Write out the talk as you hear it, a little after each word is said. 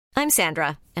I'm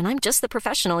Sandra, and I'm just the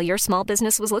professional your small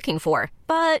business was looking for.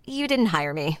 But you didn't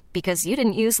hire me because you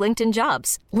didn't use LinkedIn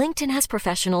Jobs. LinkedIn has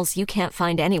professionals you can't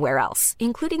find anywhere else,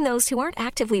 including those who aren't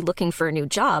actively looking for a new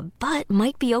job, but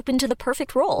might be open to the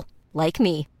perfect role, like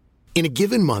me. In a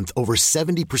given month, over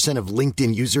 70% of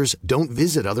LinkedIn users don't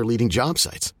visit other leading job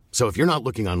sites. So if you're not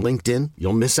looking on LinkedIn,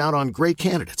 you'll miss out on great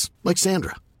candidates like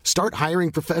Sandra. Start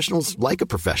hiring professionals like a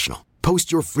professional.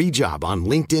 Post your free job on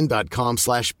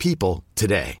linkedin.com/people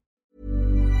today.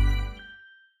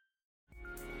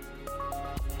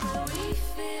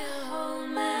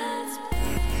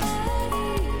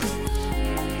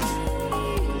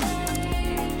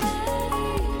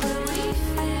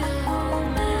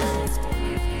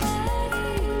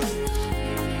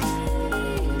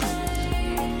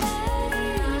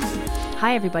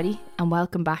 Hi everybody, and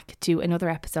welcome back to another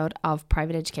episode of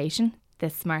Private Education, the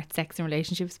Smart Sex and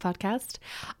Relationships podcast.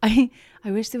 I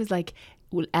wish there was like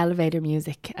elevator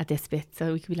music at this bit,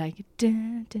 so we could be like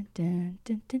dun, dun, dun,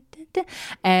 dun, dun, dun,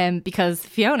 dun. Because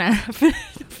Fiona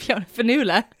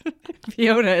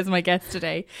is my guest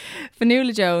today.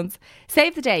 Fionnuala Jones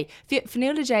saved the day.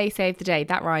 Fionnuala J saved the day.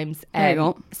 That rhymes. There you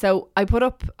go. So I put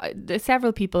up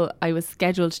several people I was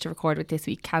scheduled to record with this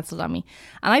week cancelled on me,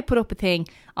 and I put up a thing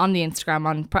on the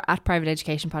Instagram at Private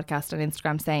Education Podcast on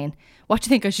Instagram saying, what do you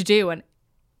think I should do? And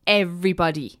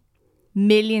everybody,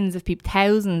 millions of people,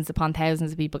 thousands upon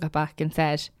thousands of people got back and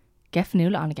said, get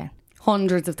Fionnuala on again.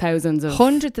 Hundreds of thousands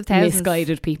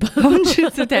misguided people.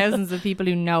 Hundreds of thousands of people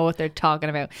who know what they're talking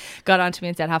about got onto me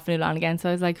and said, have Fionnuala on again. So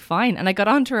I was like, fine. And I got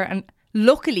onto her, and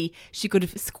luckily she could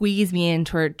have squeezed me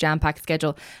into her jam-packed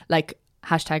schedule, like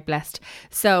 #blessed.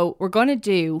 So we're going to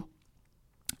do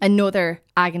another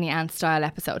Agony Aunt style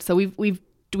episode. So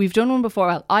we've done one before.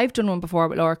 Well, I've done one before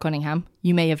with Laura Cunningham.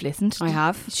 You may have listened. I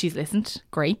have. She's listened.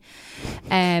 Great.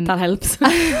 That helps.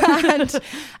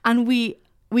 and we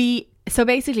so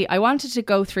basically I wanted to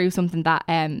go through something that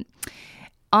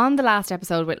on the last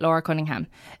episode with Laura Cunningham,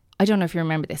 I don't know if you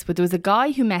remember this, but there was a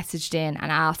guy who messaged in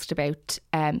and asked about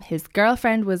his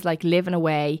girlfriend was like living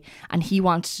away, and he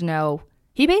wanted to know,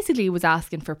 he basically was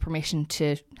asking for permission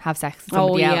to have sex with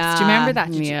somebody else. Do you remember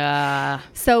that? Yeah.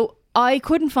 So I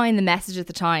couldn't find the message at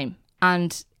the time,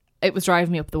 and it was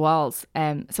driving me up the walls.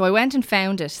 So I went and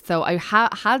found it. So I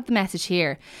had the message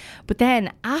here. But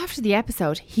then after the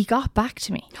episode, he got back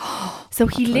to me. So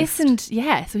he listened.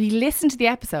 Yeah. So he listened to the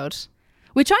episode,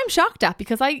 which I'm shocked at,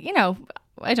 because I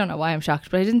don't know why I'm shocked,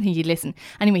 but I didn't think he'd listen.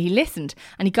 Anyway, he listened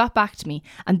and he got back to me,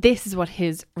 and this is what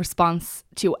his response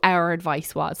to our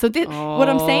advice was. So what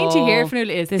I'm saying to you here,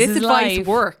 Fionnuala, is this advice life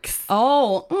works.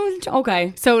 Oh,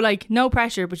 okay. So like, no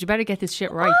pressure, but you better get this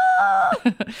shit right.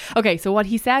 Okay, so what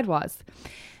he said was,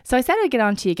 so I said I'd get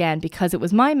on to you again because it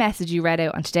was my message you read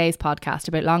out on today's podcast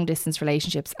about long distance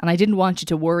relationships, and I didn't want you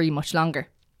to worry much longer.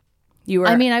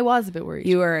 I was a bit worried.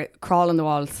 You were crawling the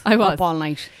walls. I was. Up all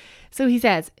night. So he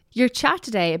says, your chat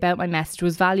today about my message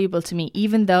was valuable to me,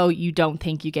 even though you don't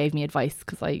think you gave me advice,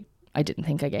 because I didn't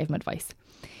think I gave him advice.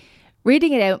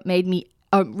 Reading it out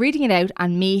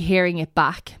and me hearing it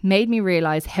back made me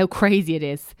realise how crazy it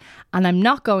is. And I'm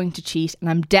not going to cheat, and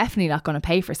I'm definitely not going to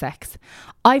pay for sex.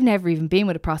 I've never even been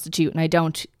with a prostitute, and I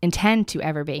don't intend to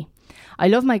ever be. I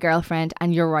love my girlfriend,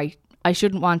 and you're right, I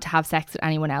shouldn't want to have sex with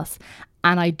anyone else.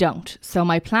 And I don't. So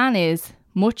my plan is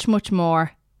much, much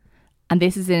more, and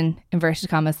this is in inverted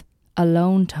commas,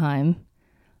 alone time.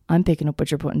 I'm picking up what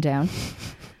you're putting down.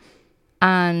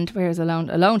 And where's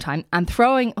alone time? And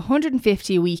throwing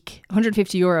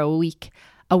 €150 a week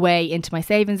away into my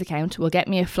savings account will get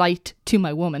me a flight to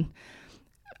my woman.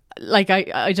 Like,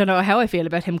 I don't know how I feel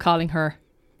about him calling her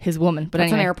his woman, but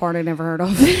that's anyway. An airport I never heard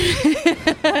of.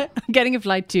 I'm getting a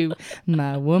flight to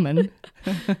my woman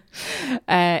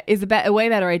is a way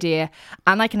better idea,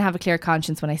 and I can have a clear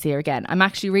conscience when I see her again. I'm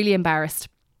actually really embarrassed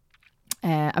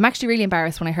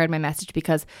when I heard my message,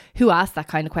 because who asked that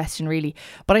kind of question really?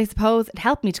 But I suppose it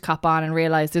helped me to cop on and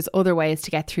realise there's other ways to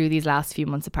get through these last few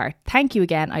months apart. Thank you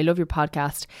again. I love your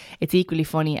podcast. It's equally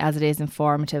funny as it is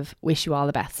informative. Wish you all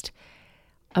the best.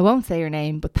 I won't say your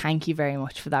name, but thank you very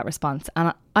much for that response.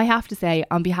 And I have to say,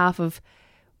 on behalf of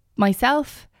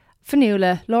myself,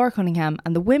 Fionnuala, Laura Cunningham,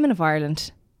 and the women of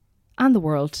Ireland and the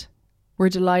world, we're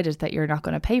delighted that you're not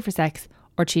going to pay for sex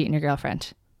or cheat on your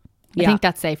girlfriend. I think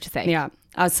that's safe to say. Yeah.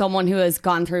 As someone who has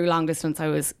gone through long distance, I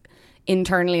was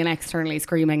internally and externally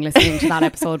screaming listening to that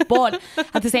episode. But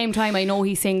at the same time, I know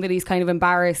he's saying that he's kind of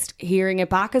embarrassed hearing it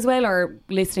back as well, or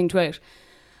listening to it.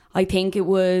 I think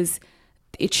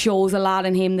it shows a lot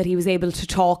in him that he was able to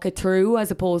talk it through,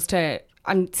 as opposed to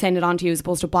and send it on to you, as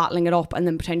opposed to bottling it up and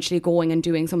then potentially going and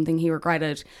doing something he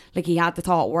regretted. Like, he had the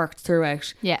thought, worked through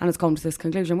it, Yeah. and has come to this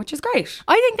conclusion, which is great.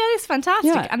 I think that is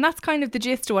fantastic. Yeah. And that's kind of the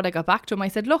gist of what I got back to him. I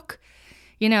said, look,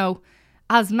 you know,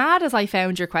 as mad as I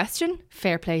found your question,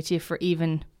 fair play to you for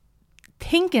even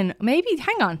thinking, maybe,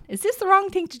 hang on, is this the wrong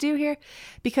thing to do here?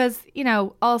 Because, you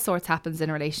know, all sorts happens in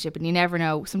a relationship and you never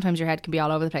know. Sometimes your head can be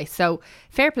all over the place. So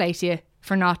fair play to you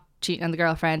for not cheating on the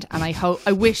girlfriend, and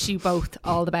I wish you both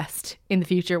all the best in the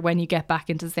future when you get back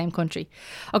into the same country.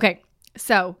 Okay,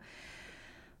 so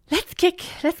let's kick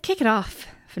it off,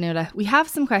 Fionnuala. We have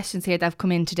some questions here that have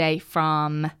come in today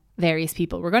from various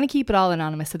people. We're going to keep it all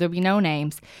anonymous, so there'll be no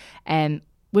names.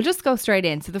 We'll just go straight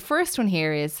in. So the first one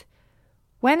here is,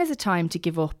 when is it time to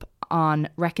give up on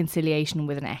reconciliation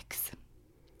with an ex?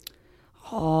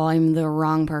 Oh, I'm the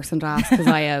wrong person to ask, because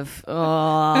I have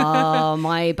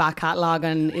my back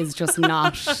cataloguing is just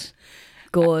not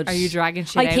good. Are you dragging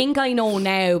shit I out? think I know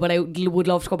now, but I would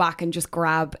love to go back and just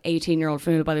grab 18-year-old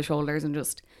Fionnuala by the shoulders and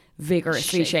just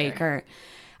vigorously shake her.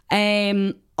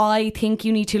 I think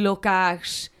you need to look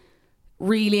at,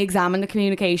 really examine the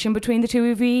communication between the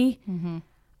two of you,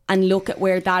 and look at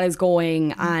where that is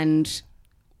going, and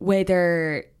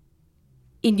whether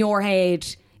in your head,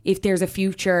 if there's a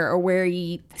future, or where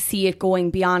you see it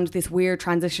going beyond this weird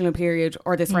transitional period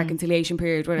or this reconciliation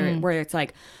period, where it's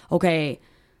like, okay,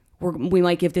 we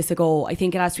might give this a go. I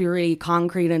think it has to be really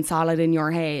concrete and solid in your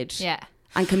head. Yeah.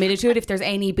 And committed to it. If there's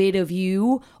any bit of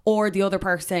you or the other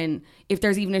person, if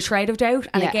there's even a shred of doubt,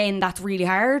 and again, that's really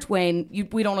hard when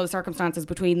we don't know the circumstances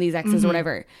between these exes or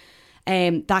whatever.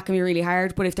 That can be really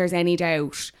hard. But if there's any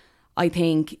doubt, I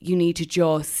think you need to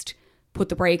just put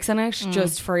the brakes on it,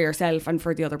 just for yourself and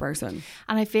for the other person.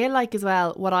 And I feel like as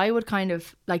well, what I would kind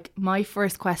of, like, my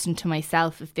first question to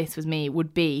myself, if this was me,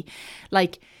 would be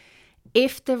like,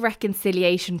 if the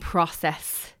reconciliation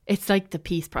process, it's like the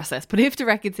peace process, but if the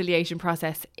reconciliation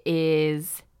process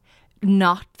is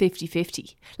not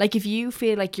 50-50, like if you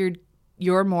feel like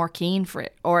you're more keen for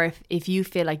it, or if you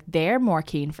feel like they're more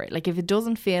keen for it, like if it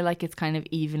doesn't feel like it's kind of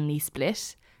evenly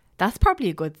split, that's probably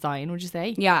a good sign, would you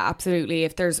say? Yeah, absolutely.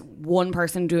 If there's one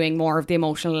person doing more of the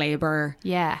emotional labour,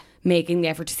 Yeah. making the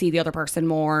effort to see the other person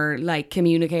more, like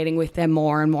communicating with them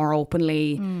more and more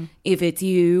openly. If it's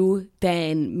you,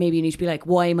 then maybe you need to be like,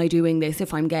 why am I doing this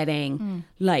if I'm getting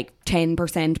like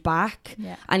 10% back?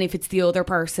 Yeah. And if it's the other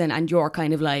person and you're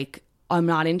kind of like, I'm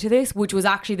not into this, which was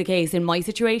actually the case in my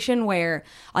situation, where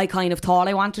I kind of thought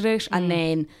I wanted it, and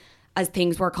then as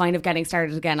things were kind of getting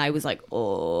started again, I was like,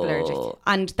 oh, Allergic.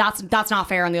 and that's not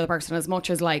fair on the other person. As much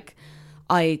as like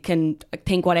I can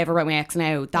think whatever about my ex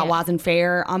now, that wasn't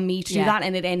fair on me to do that,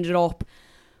 and it ended up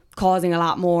causing a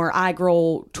lot more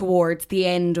aggro towards the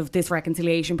end of this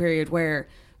reconciliation period, where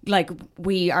like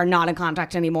we are not in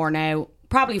contact anymore now,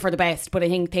 probably for the best, but I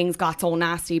think things got so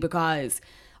nasty because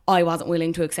I wasn't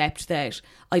willing to accept that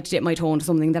I dipped my toe into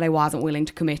something that I wasn't willing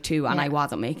to commit to, and I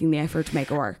wasn't making the effort to make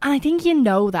it work. And I think you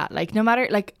know that, like, no matter,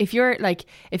 like, if you're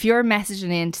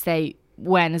messaging in to say,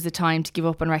 when is it time to give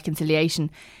up on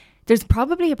reconciliation, there's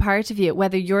probably a part of you,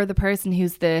 whether you're the person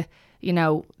who's the, you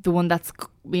know, the one that's,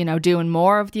 you know, doing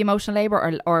more of the emotional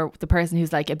labour, or the person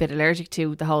who's like a bit allergic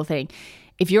to the whole thing.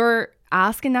 If you're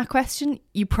asking that question,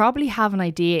 you probably have an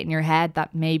idea in your head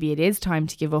that maybe it is time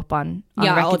to give up on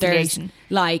reconciliation.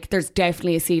 There's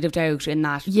definitely a seed of doubt in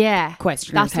that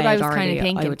question. That's what I was already, kind of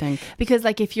thinking. I would think. Because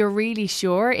like, if you're really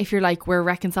sure, if you're like, we're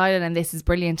reconciling and this is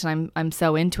brilliant and I'm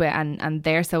so into it, and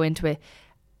they're so into it,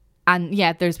 and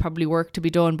yeah, there's probably work to be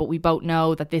done, but we both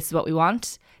know that this is what we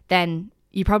want, then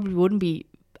you probably wouldn't be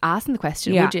asking the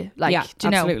question, would you? Like, do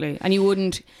you absolutely. know? And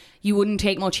you wouldn't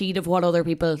take much heed of what other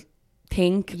people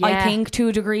think. I think to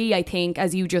a degree, I think,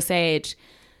 as you just said,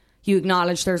 you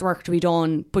acknowledge there's work to be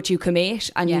done, but you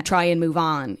commit and you try and move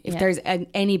on. If there's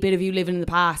any bit of you living in the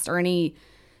past, or any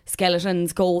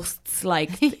skeletons, ghosts,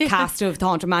 like cast of the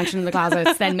Haunted Mansion in the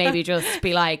closets, then maybe just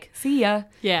be like, see ya.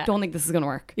 Yeah. Don't think this is going to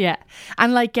work. Yeah.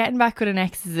 And like, getting back with an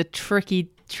ex is a tricky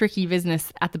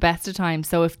business at the best of times.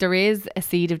 So if there is a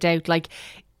seed of doubt, like,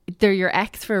 they're your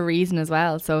ex for a reason as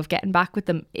well. So if getting back with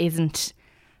them isn't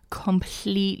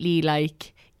completely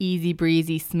like easy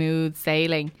breezy, smooth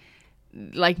sailing,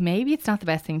 like, maybe it's not the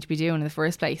best thing to be doing in the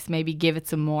first place. Maybe give it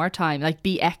some more time, like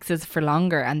be exes for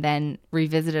longer and then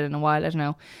revisit it in a while. I don't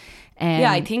know. Yeah,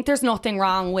 I think there's nothing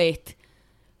wrong with,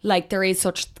 like, there is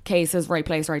such cases, right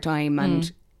place, right time,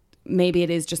 and maybe it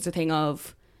is just a thing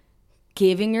of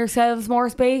giving yourselves more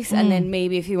space, and then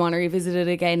maybe if you want to revisit it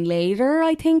again later,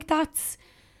 I think that's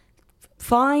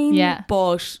fine. Yeah.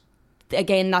 But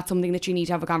again, that's something that you need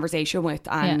to have a conversation with,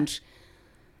 and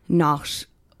not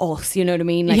us, you know what I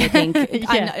mean? Like I think, and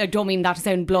Yeah. I don't mean that to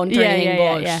sound blunt or Yeah, anything,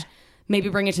 yeah, but yeah. maybe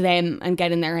bring it to them and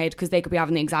get in their head because they could be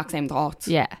having the exact same thoughts.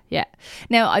 Yeah, yeah.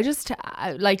 Now, I just,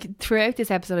 like, throughout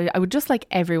this episode, I would just like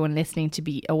everyone listening to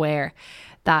be aware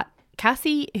that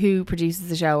Cassie, who produces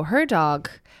the show, her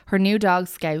new dog,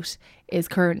 Scout, is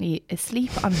currently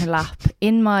asleep on her lap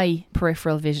in my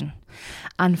peripheral vision.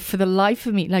 And for the life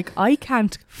of me, like, I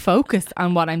can't focus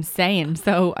on what I'm saying.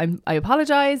 So I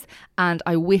apologise, and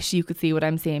I wish you could see what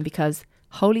I'm saying, because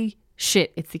holy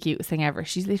shit, it's the cutest thing ever.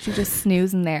 She's literally just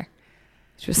snoozing there.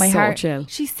 Just My so heart, chill.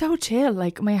 She's so chill,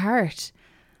 like my heart.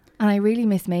 And I really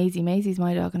miss Maisie. Maisie's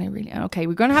my dog, and I really... Okay,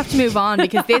 we're going to have to move on,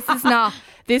 because this is not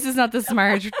the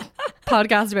smart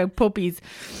podcast about puppies,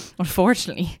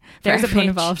 unfortunately. There's a everyone pitch.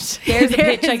 involved. There's a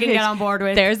pitch I can get on board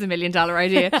with. There's $1 million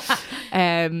idea.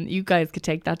 You guys could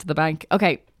take that to the bank.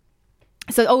 Okay.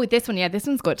 So, this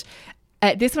one's good.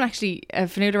 This one actually,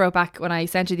 Fanuda wrote back when I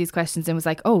sent her these questions and was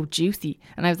like, oh, juicy.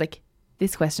 And I was like,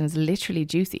 this question is literally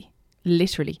juicy.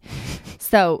 Literally.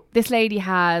 So this lady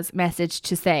has messaged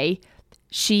to say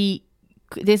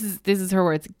this is her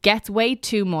words, gets way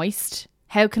too moist.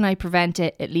 How can I prevent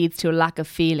it? It leads to a lack of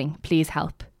feeling. Please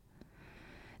help.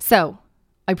 So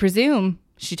I presume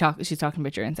she's talking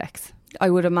about during sex. I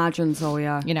would imagine so,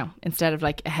 yeah. You know, instead of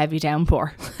like a heavy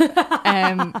downpour.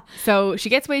 So she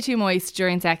gets way too moist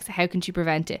during sex. How can she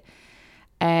prevent it?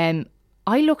 I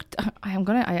looked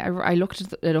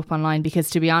it up online, because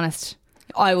to be honest,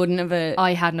 I wouldn't have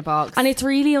I hadn't a box. And it's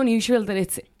really unusual that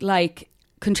it's like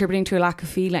contributing to a lack of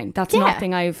feeling. That's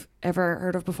nothing I've ever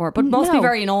heard of before, but must be No.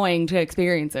 very annoying to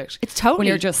experience it. It's totally... when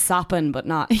you're just sapping but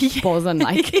not buzzing,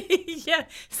 like. Yeah,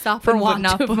 sopping, For but want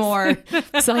not of buzzing. more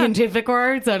scientific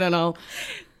words, I don't know.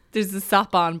 There's a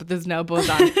sop on, but there's no buzz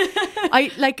on.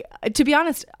 I like, to be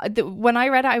honest, when I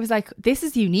read it, I was like, this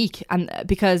is unique, and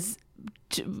because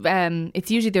it's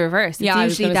usually the reverse. It's Yeah, I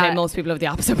was usually going to say most people have the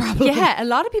opposite problem. Yeah, a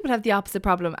lot of people have the opposite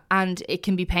problem, and it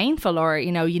can be painful, or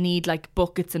you know, you need like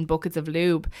buckets and buckets of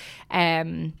lube.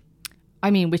 I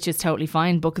mean, which is totally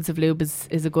fine. Buckets of lube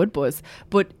is a good buzz.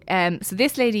 But so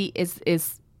this lady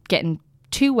is getting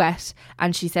too wet,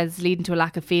 and she says it's leading to a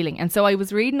lack of feeling. And so I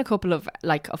was reading a couple of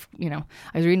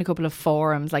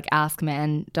forums like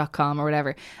askmen.com or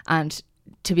whatever, and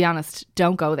to be honest,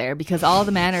 don't go there, because all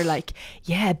the men are like,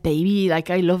 yeah, baby, like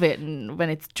I love it, and when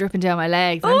it's dripping down my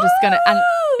legs, I'm just gonna, and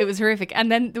it was horrific.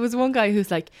 And then there was one guy who's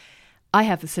like, I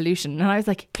have the solution, and I was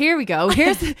like, here we go,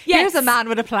 here's a man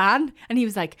with a plan. And he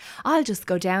was like, I'll just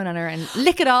go down on her and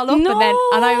lick it all up. No.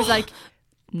 And I was like,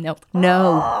 no,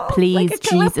 please, Like a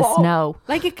Jesus, Calippo. no,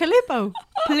 like a Calippo,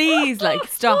 please, like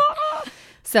stop.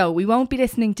 So we won't be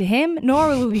listening to him, nor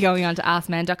will we be going on to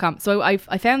askmen.com. So I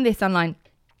found this online,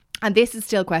 and this is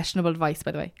still questionable advice,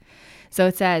 by the way. So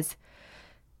it says,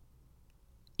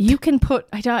 you can put,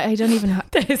 I don't even have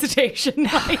The hesitation.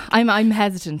 Like. I'm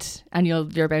hesitant, and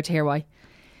you're about to hear why.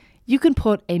 You can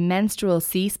put a menstrual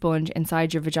sea sponge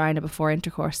inside your vagina before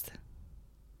intercourse.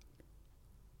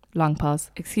 Long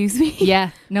pause. Excuse me?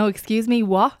 Yeah. No, excuse me.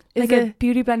 What? Like a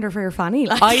beauty blender for your fanny?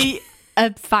 Like.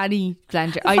 A fanny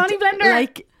blender. A fanny blender?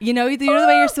 Like, you know the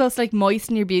way you're supposed to like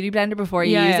moisten your beauty blender before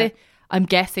you use it? I'm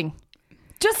guessing.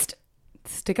 Just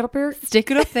stick it up here.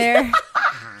 Stick it up there.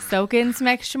 Soak in some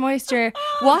extra moisture.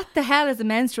 What the hell is a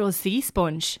menstrual sea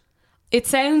sponge? It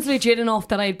sounds legit enough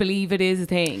that I believe it is a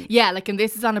thing. Yeah, like, and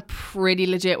this is on a pretty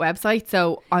legit website,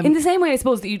 so I'm... In the same way, I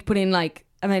suppose, that you'd put in like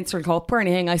a menstrual cup or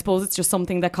anything, I suppose it's just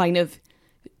something that kind of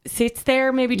sits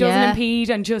there, maybe doesn't Yeah. impede,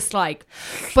 and just like...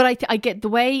 But I get the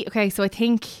way... Okay, so I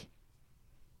think...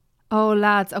 Oh,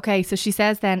 lads. Okay, so she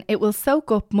says then, it will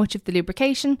soak up much of the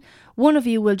lubrication. One of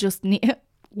you will just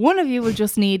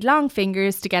need long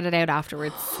fingers to get it out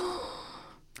afterwards.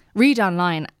 Read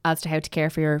online as to how to care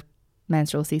for your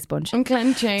menstrual sea sponge. I'm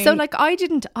clenching. So like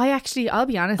I'll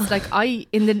be honest, like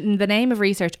in the name of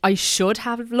research, I should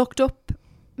have looked up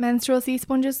menstrual sea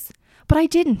sponges, but I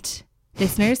didn't,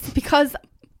 listeners, because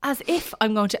as if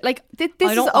I'm going to like this I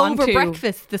is don't want over to.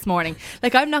 breakfast this morning.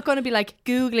 Like I'm not going to be like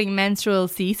Googling menstrual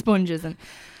sea sponges and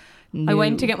I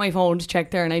went to get my phone to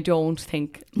check there, and I don't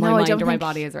think my No, I mind don't or my think-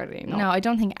 body is ready. No, I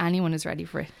don't think anyone is ready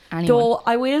for it. Anyone. Though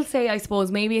I will say, I suppose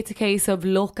maybe it's a case of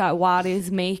look at what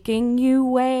is making you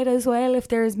wet as well. If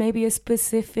there's maybe a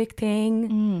specific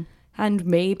thing, and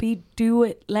maybe do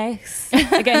it less.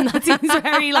 Again, that seems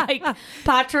very like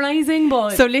patronising,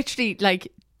 but So literally,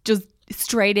 like, just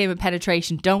straight in with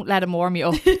penetration. Don't let them warm you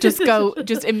up. Just go,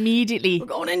 just immediately we're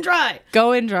going in dry.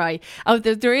 go in dry. Oh,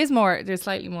 there is more. There's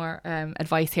slightly more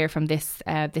advice here from this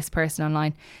person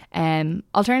online.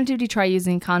 Alternatively, try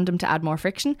using condom to add more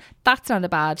friction. That's not a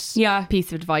bad Yeah. piece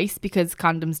of advice, because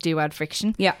condoms do add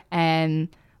friction. Yeah.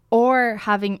 or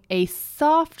having a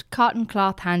soft cotton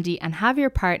cloth handy and have your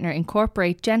partner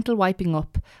incorporate gentle wiping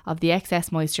up of the excess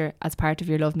moisture as part of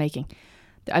your lovemaking.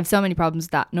 I have so many problems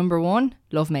with that. Number 1,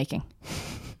 lovemaking.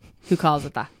 Who calls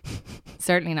it that?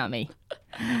 Certainly not me.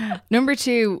 Number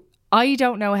 2, I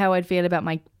don't know how I'd feel about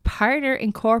my partner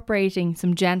incorporating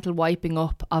some gentle wiping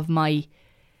up of my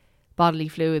bodily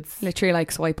fluids. Literally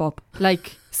like swipe up.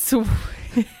 Like, so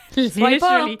Swipe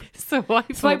up.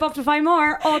 Swipe up to find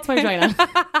more. Oh, it's my vagina.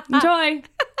 Enjoy.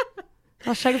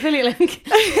 Hashtag affiliate link.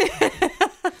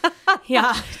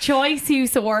 Yeah, choice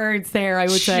use of words there, I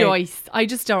would say. Choice. I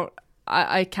just don't.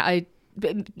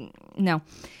 No.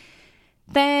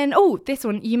 Then, this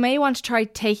one. You may want to try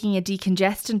taking a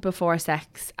decongestant before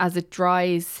sex as it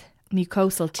dries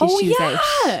mucosal tissues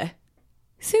out.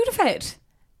 Sudafed.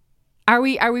 Are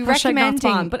we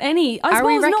recommending? But I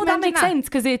suppose no, that makes sense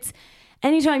because it's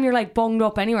anytime you're like bunged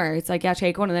up anywhere, it's like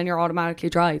take one and then you're automatically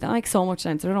dry. That makes so much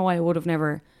sense. I don't know why that wouldn't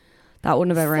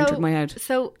have ever entered my head.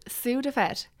 So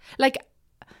Sudafed, like,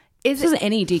 this isn't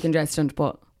any decongestant,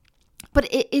 but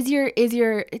is your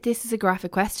this is a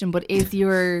graphic question, but is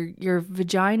your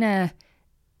vagina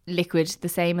liquid the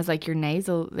same as like your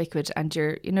nasal liquid and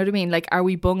your, you know what I mean? Like, are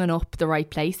we bunging up the right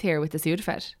place here with the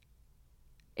Sudafed?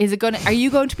 Are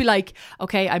you going to be like,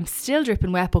 okay, I'm still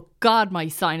dripping wet, but God, my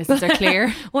sinuses are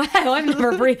clear. Wow, I've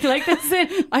never breathed like this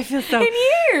in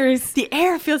years. The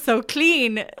air feels so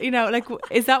clean. You know, like,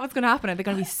 is that what's going to happen? Are they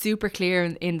going to be super clear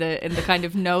in the kind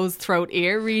of nose, throat,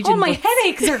 ear region? Oh, my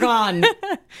headaches are gone.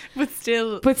 But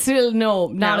still, no,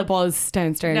 not a buzz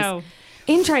downstairs. No.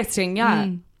 Interesting, yeah.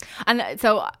 And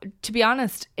so, to be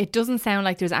honest, it doesn't sound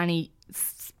like there's any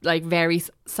like very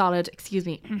solid,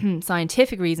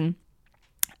 scientific reason.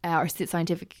 Or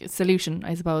scientific solution,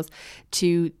 I suppose,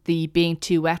 to the being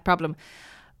too wet problem.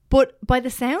 But by the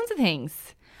sounds of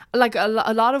things, like a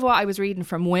lot of what I was reading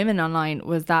from women online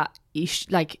was that you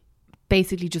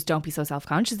basically just don't be so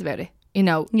self-conscious about it. You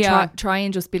know, try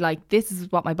and just be like, this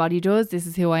is what my body does, this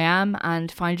is who I am,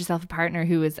 and find yourself a partner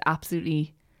who is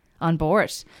absolutely on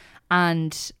board.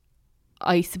 And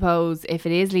I suppose if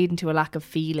it is leading to a lack of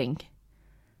feeling,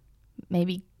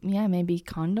 maybe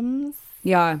condoms.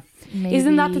 Yeah. Maybe.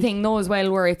 Isn't that the thing though as well,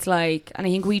 where it's like, and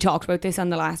I think we talked about this on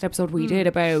the last episode we did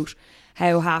about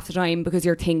how half the time, because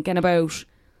you're thinking about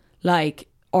like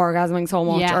orgasming so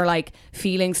much or like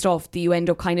feeling stuff, that you end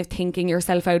up kind of thinking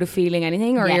yourself out of feeling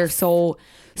anything, or you're so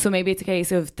maybe it's a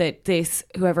case of that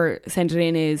whoever sent it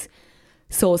in is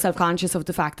so self-conscious of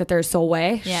the fact that they're so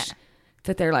wet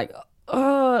that they're like,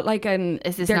 and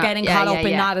they're getting caught up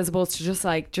in that as opposed to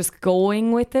just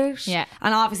going with it. Yeah.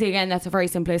 And obviously, again, that's a very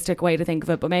simplistic way to think of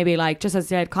it, but maybe like, just as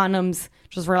you said, condoms,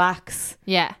 just relax.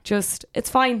 Yeah. Just, it's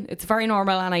fine. It's very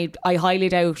normal, and I highly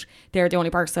doubt they're the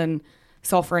only person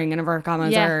suffering, in inverted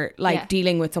commas, or like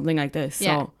dealing with something like this.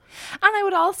 Yeah. So. And I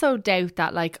would also doubt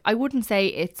that, like, I wouldn't say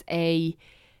it's a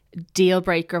deal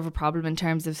breaker of a problem in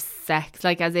terms of sex,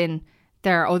 like as in,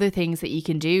 there are other things that you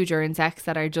can do during sex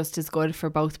that are just as good for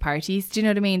both parties. Do you know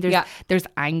what I mean? There's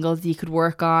angles you could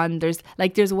work on. There's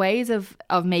ways of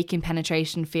making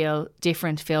penetration feel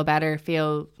different, feel better,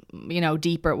 feel,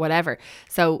 deeper, whatever.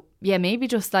 So yeah, maybe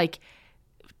just like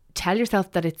tell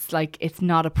yourself that it's like, it's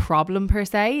not a problem per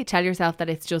se. Tell yourself that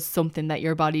it's just something that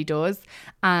your body does,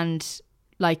 and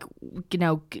like,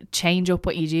 change up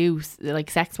what you do,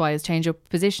 like sex wise, change up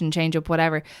position, change up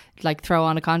whatever, like throw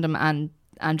on a condom and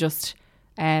just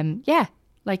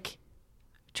like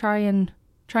try and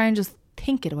just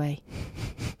think it away.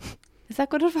 Is that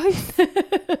good advice?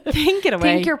 Think it away.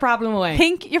 Think your problem away.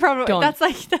 Think your problem away. That's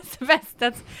the best.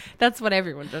 That's what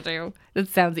everyone should do. That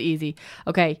sounds easy.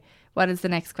 Okay, what is the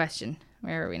next question?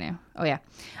 Where are we now? Oh yeah.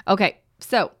 Okay,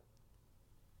 so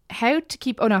how to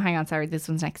keep... Oh no, hang on. Sorry, this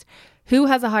one's next. Who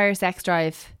has a higher sex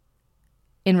drive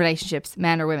in relationships,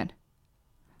 men or women?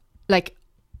 Like,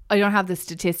 I don't have the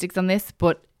statistics on this,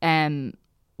 but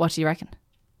what do you reckon?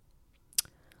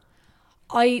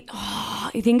 I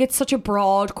think it's such a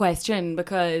broad question,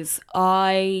 because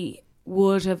I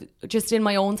would have, just in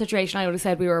my own situation, I would have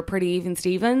said we were pretty even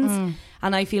Stevens,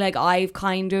 and I feel like I've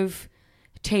kind of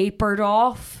tapered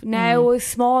off now a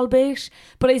small bit,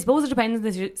 but I suppose it depends on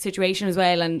the situation as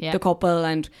well, and the couple,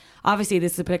 and obviously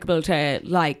this is applicable to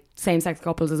like same-sex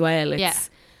couples as well.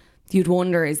 You'd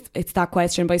wonder, it's that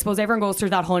question, but I suppose everyone goes through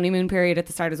that honeymoon period at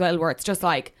the start as well, where it's just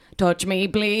like, touch me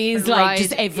please, like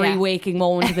just every waking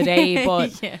moment of the day.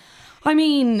 But I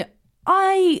mean,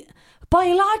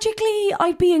 biologically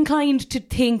I'd be inclined to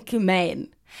think men.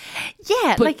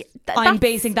 Yeah, but like I'm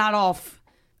basing that off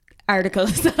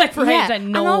articles that I've read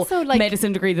and no also, like,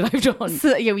 medicine degree that I've done.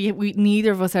 So yeah, we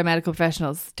neither of us are medical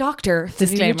professionals. Doctor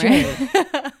disclaimer.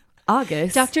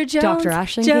 August. Dr. Jones. Dr.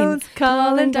 Aisling Jones. King.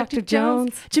 Calling Dr.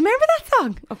 Jones. Do you remember that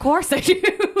song? Of course I do.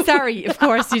 Sorry, of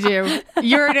course you do.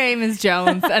 Your name is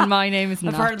Jones and my name is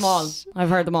not. I've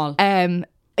heard them all.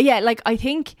 Yeah, like I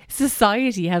think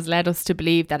society has led us to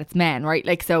believe that it's men, right?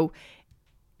 Like, so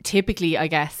typically, I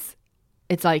guess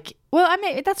it's like, well, I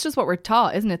mean, that's just what we're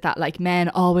taught, isn't it? That like men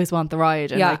always want the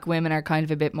ride and like women are kind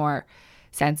of a bit more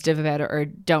sensitive about it or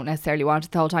don't necessarily want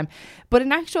it the whole time. But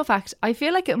in actual fact, I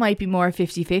feel like it might be more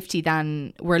 50-50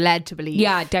 than we're led to believe.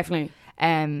 Yeah, definitely.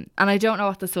 And I don't know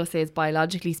what the sus is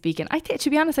biologically speaking. To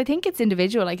be honest, I think it's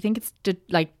individual. I think it's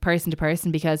like person to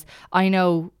person, because I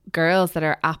know girls that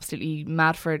are absolutely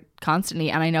mad for it constantly,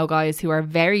 and I know guys who are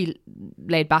very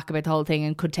laid back about the whole thing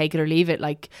and could take it or leave it,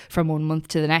 like from 1 month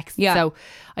to the next. Yeah. So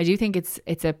I do think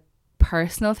it's a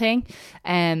personal thing.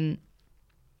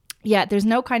 Yeah, there's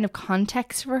no kind of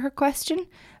context for her question,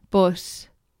 but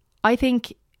I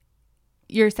think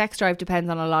your sex drive depends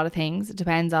on a lot of things. It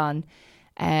depends on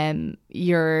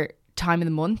your time of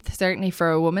the month, certainly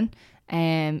for a woman.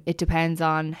 It depends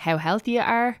on how healthy you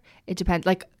are. It depends,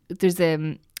 like there's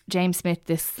James Smith,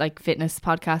 this like fitness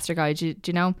podcaster guy, do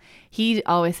you know? He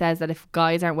always says that if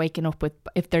guys aren't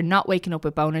if they're not waking up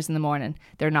with boners in the morning,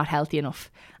 they're not healthy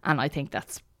enough. And I think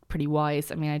that's pretty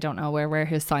wise. I mean, I don't know where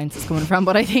his science is coming from,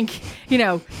 but I think, you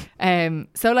know,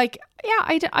 so like,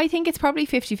 yeah, I think it's probably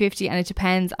 50-50, and it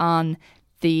depends on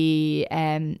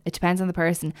the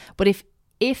person. But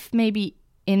if maybe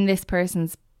in this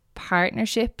person's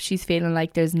partnership she's feeling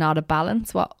like there's not a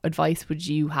balance, what advice would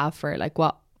you have for her? Like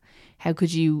how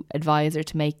could you advise her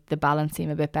to make the balance seem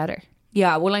a bit better?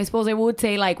 Yeah, well, I suppose I would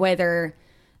say, like, whether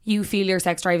you feel your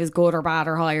sex drive is good or bad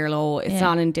or high or low, it's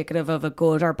not indicative of a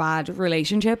good or bad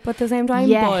relationship at the same time.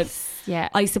 Yes. But yeah,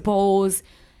 I suppose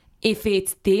if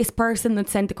it's this person that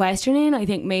sent the question in, I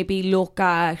think maybe look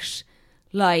at,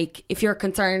 like, if you're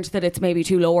concerned that it's maybe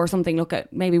too low or something, look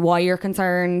at maybe why you're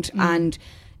concerned, and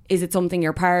is it something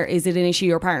is it an issue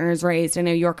your partner has raised? I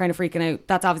know you're kind of freaking out.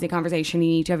 That's obviously a conversation you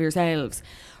need to have yourselves.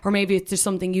 Or maybe it's just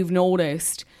something you've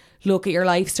noticed. Look at your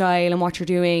lifestyle and what you're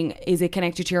doing. Is it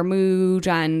connected to your mood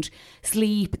and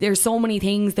sleep? There's so many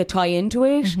things that tie into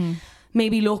it. Mm-hmm.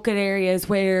 Maybe look at areas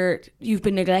where you've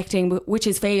been neglecting, which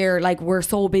is fair. Like, we're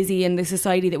so busy in the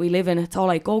society that we live in. It's all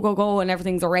like go, go, go, and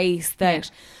everything's a race, that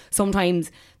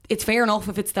sometimes it's fair enough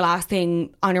if it's the last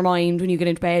thing on your mind when you get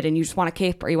into bed and you just want to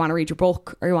kip, or you want to read your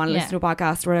book, or you want to listen to a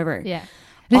podcast or whatever. Yeah.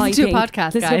 Listen to a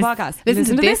podcast, guys.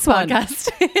 Listen to this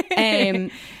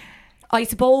podcast. I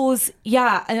suppose,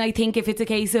 yeah, and I think if it's a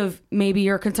case of maybe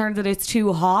you're concerned that it's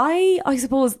too high, I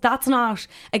suppose that's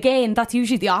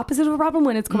usually the opposite of a problem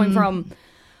when it's coming from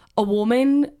a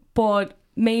woman. But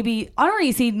maybe I don't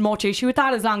really see much issue with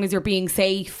that, as long as you're being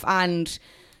safe and,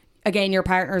 again, your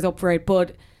partner's up for it.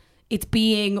 But it's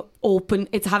being open,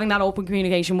 it's having that open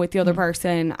communication with the other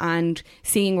person and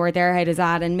seeing where their head is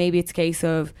at. And maybe it's a case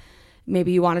of,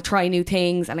 maybe you want to try new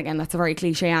things, and again, that's a very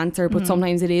cliche answer, but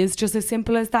sometimes it is just as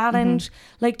simple as that, and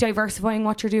like diversifying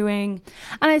what you're doing.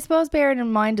 And I suppose bearing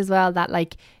in mind as well that,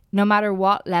 like, no matter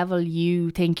what level you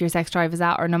think your sex drive is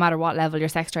at, or no matter what level your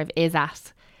sex drive is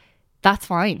at, that's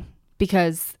fine,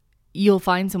 because you'll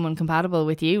find someone compatible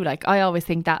with you. Like, I always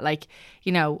think that, like,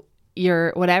 you know,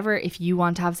 you're whatever, if you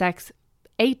want to have sex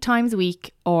 8 times a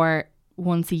week or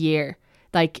once a year,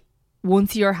 like,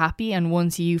 once you're happy and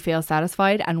once you feel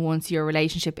satisfied and once your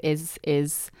relationship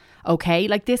is okay,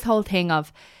 like, this whole thing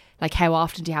of, like, how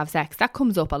often do you have sex, that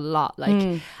comes up a lot,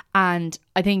 like, and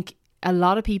I think a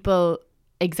lot of people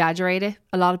exaggerate it.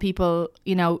 A lot of people,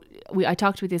 you know, I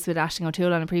talked about this with Aisling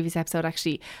O'Toole on a previous episode,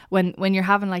 actually, when you're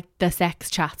having, like, the sex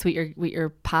chats with your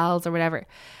pals or whatever,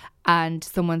 and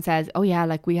someone says, oh yeah,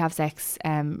 like, we have sex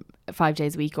 5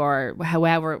 days a week, or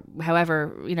however,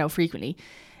 you know, frequently.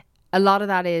 A lot of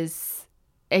that is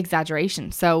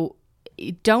exaggeration. So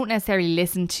don't necessarily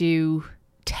listen to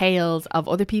tales of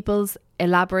other people's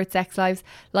elaborate sex lives.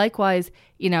 Likewise,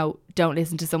 you know, don't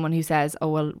listen to someone who says, oh,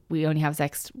 well, we only have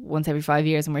sex once every 5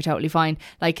 years and we're totally fine.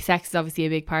 Like, sex is obviously a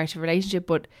big part of a relationship,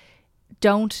 but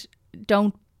don't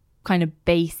kind of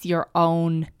base your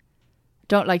own,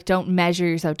 don't measure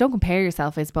yourself, don't compare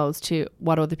yourself, I suppose, to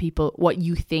what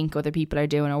you think other people are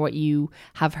doing, or what you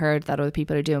have heard that other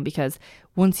people are doing, because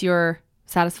once you're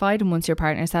satisfied and once your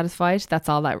partner is satisfied, that's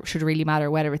all that should really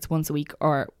matter, whether it's once a week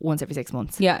or once every 6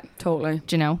 months. Yeah, totally.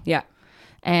 Do you know? Yeah.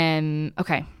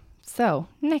 Okay, so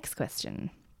next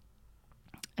question.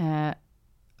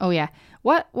 Oh yeah,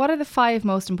 what are the 5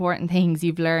 most important things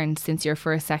you've learned since your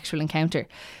first sexual encounter?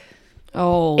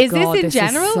 Oh, Is God, this in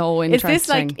general? Is so interesting. Is this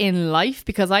like in life?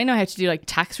 Because I know how to do like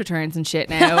tax returns and shit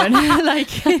now, and like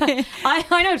I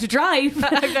know how to drive.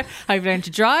 I've learned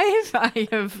to drive. I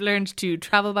have learned to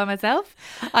travel by myself.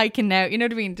 I can now, you know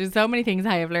what I mean? There's so many things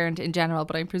I have learned in general,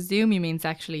 but I presume you mean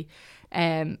sexually.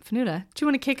 Fionnuala, do you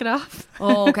want to kick it off?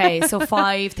 Okay, so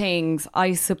 5 things,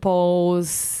 I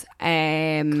suppose.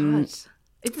 God,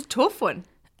 it's a tough one.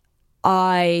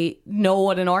 I know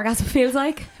what an orgasm feels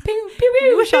like. Pew, pew,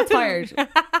 pew. Shots fired.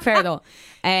 Fair though.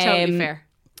 Totally fair.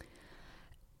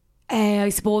 I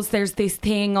suppose there's this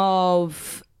thing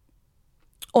of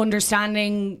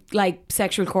understanding like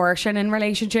sexual coercion in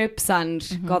relationships,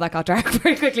 and God, that got dark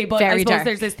very quickly. But Very I suppose dark.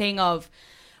 there's this thing of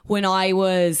when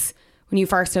you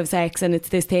first have sex, and it's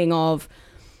this thing of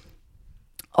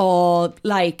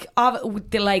like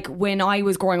when I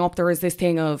was growing up, there was this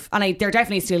thing of, and there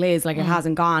definitely still is, like it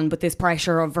hasn't gone, but this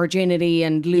pressure of virginity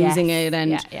and losing it,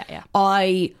 and yeah.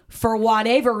 I, for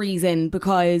whatever reason,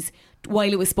 because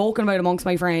while it was spoken about amongst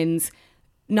my friends,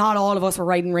 not all of us were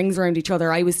riding rings around each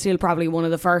other. I was still probably one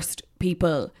of the first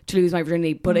people to lose my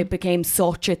virginity, but it became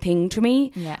such a thing to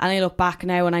me. Yeah. And I look back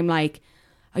now and I'm like,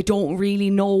 I don't really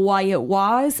know why it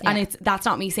was. Yeah. And that's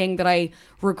not me saying that I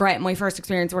regret my first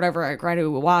experience or whatever. I regret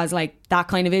who it was. Like, that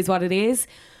kind of is what it is.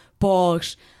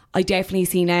 But I definitely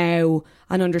see now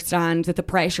and understand that the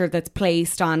pressure that's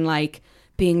placed on like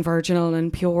being virginal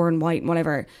and pure and white and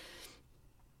whatever,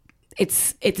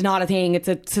 it's not a thing. It's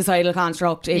a societal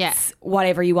construct. It's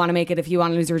whatever you want to make it. If you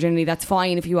want to lose your virginity, that's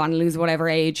fine. If you want to lose whatever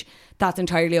age, that's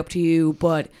entirely up to you.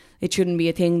 But it shouldn't be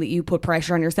a thing that you put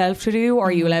pressure on yourself to do,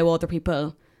 or you allow other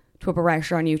people to put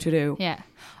pressure on you to do. Yeah.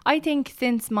 I think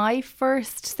since my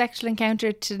first sexual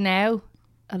encounter to now,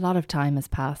 a lot of time has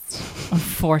passed,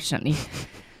 unfortunately.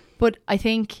 But I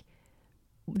think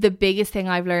the biggest thing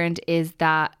I've learned is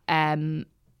that I'm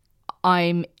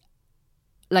in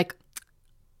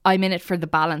it for the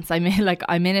balance. I'm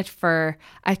in it for,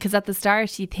 because at the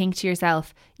start you think to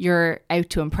yourself, you're out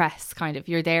to impress, kind of.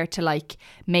 You're there to like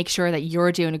make sure that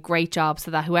you're doing a great job so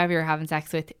that whoever you're having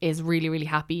sex with is really, really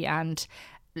happy and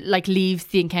like leaves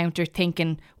the encounter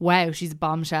thinking, wow, she's a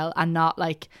bombshell, and not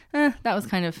like, that was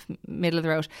kind of middle of the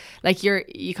road. Like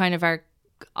you kind of are,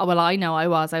 well, I know I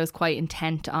was quite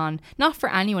intent on, not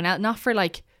for anyone else, not for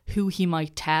like who he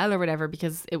might tell or whatever,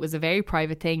 because it was a very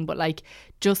private thing, but like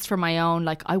just for my own,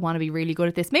 like I want to be really good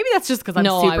at this. Maybe that's just because I'm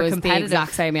super I was competitive. the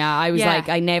exact same. Yeah, I was like,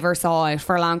 I never saw it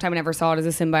for a long time. I never saw it as a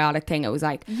symbiotic thing. It was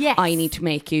like, Yes. I need to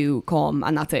make you come,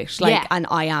 and that's it. Like, and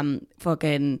I am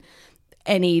fucking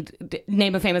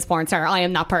name a famous porn star. I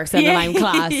am that person, and I'm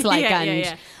class, like,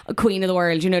 a queen of the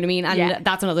world. You know what I mean? And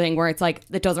that's another thing where it's like,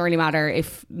 it doesn't really matter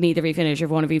if neither of you finish,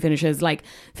 if one of you finishes. Like,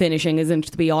 finishing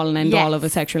isn't the be all and end all of a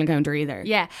sexual encounter either.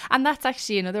 Yeah, and that's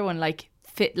actually another one. Like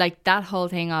that whole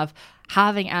thing of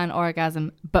having an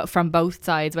orgasm, but from both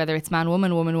sides, whether it's man,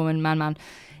 woman, woman, woman, man,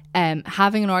 man.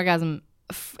 Having an orgasm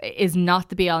is not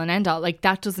the be all and end all. Like,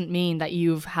 that doesn't mean that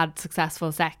you've had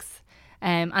successful sex.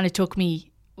 And it took me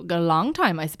a long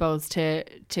time, I suppose, to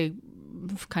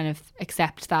kind of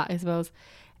accept that, I suppose.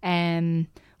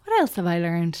 What else have I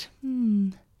learned?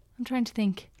 I'm trying to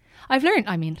think. I've learned,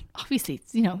 I mean, obviously,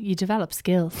 you know, you develop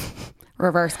skills.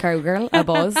 Reverse cowgirl, a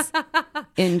buzz.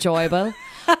 Enjoyable.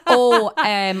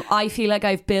 I feel like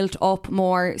I've built up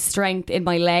more strength in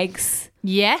my legs.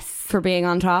 Yes. For being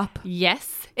on top.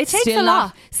 Yes. It takes a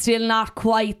lot. Still not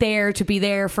quite there to be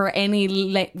there for any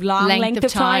long length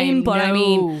of time. But I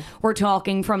mean, we're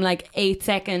talking from like 8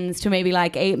 seconds to maybe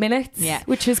like 8 minutes. Yeah.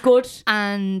 Which is good.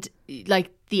 And like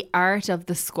the art of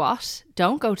the squat.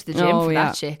 Don't go to the gym for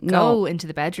that shit. Go into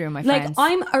the bedroom, my friends.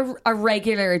 Like, I'm a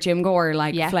regular gym goer,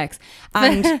 like Flex.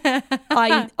 And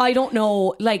I don't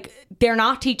know, like, they're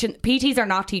not teaching, PTs are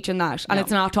not teaching that. And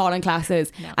it's not taught in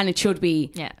classes. No. And it should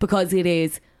be, because it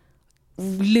is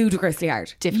ludicrously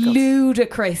hard. Difficult.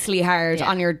 Ludicrously hard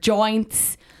on your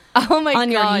joints. Oh my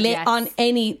on God, your on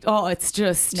any. Oh, it's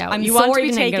just. No, I'm you sorry want to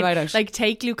be thinking about it. Like,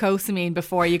 take glucosamine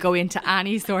before you go into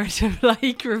any sort of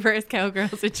like reverse cowgirl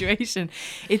situation.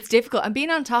 It's difficult, and being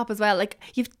on top as well. Like,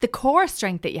 you've the core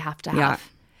strength that you have to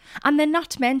have, and then not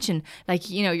to mention, like,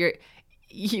 you know,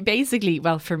 you basically,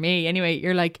 well, for me anyway,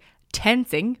 you're like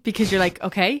tensing because you're like,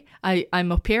 okay,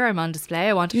 I'm up here, I'm on display,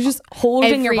 I want to, you're just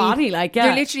holding your body, like,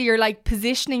 you're like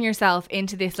positioning yourself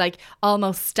into this like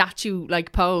almost statue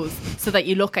like pose so that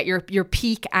you look at your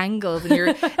peak angles, and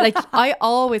you're like, I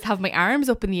always have my arms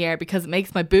up in the air because it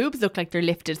makes my boobs look like they're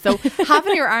lifted. So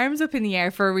having your arms up in the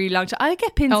air for a really long time, I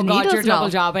get pins and needles. Oh God, you're double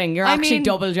jobbing. You're actually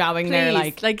double jobbing there,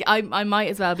 like I might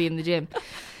as well be in the gym.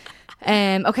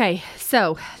 Okay,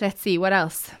 so let's see what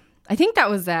else. I think that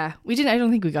was I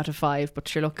don't think we got to 5, but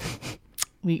sure, look.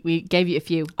 We gave you a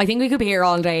few. I think we could be here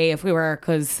all day if we were,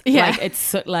 because Yeah. like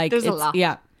it's like There's a it's, lot.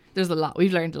 Yeah. There's a lot.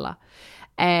 We've learned a lot.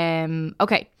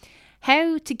 Okay.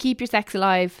 How to keep your sex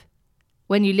alive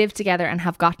when you live together and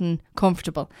have gotten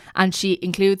comfortable. And she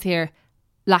includes here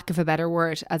lack of a better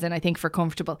word, as in I think for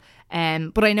comfortable.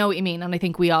 But I know what you mean, and I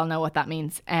think we all know what that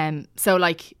means. So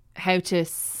like how to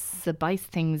spice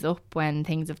things up when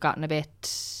things have gotten a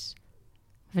bit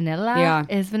vanilla. Yeah.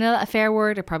 Is vanilla a fair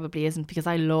word? It probably isn't, because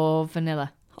I love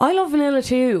vanilla. I love vanilla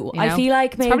too. You know? I feel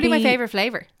like maybe It's probably my favourite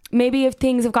flavour. Maybe if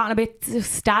things have gotten a bit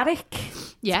static,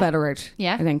 Yeah. it's a better word.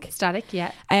 Yeah. I think. Static,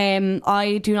 yeah.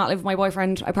 I do not live with my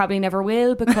boyfriend. I probably never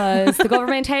will, because the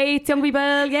government hates young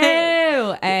people.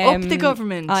 Yeah. Up the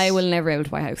government. I will never out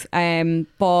of my house.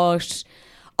 But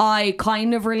I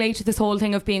kind of relate to this whole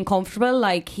thing of being comfortable.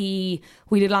 Like we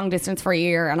did long distance for a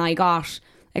year, and I got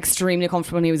extremely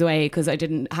comfortable when he was away because I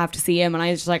didn't have to see him, and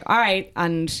I was just like, all right,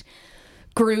 and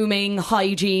grooming,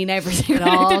 hygiene, everything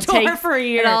out the door for a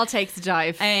year. It all takes a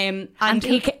dive. And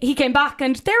he came back,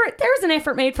 and there was an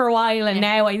effort made for a while, and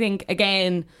now I think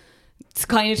again it's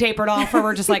kind of tapered off, where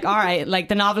we're just like, all right, like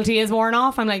the novelty is worn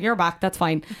off. I'm like, you're back, that's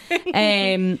fine.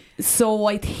 So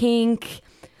I think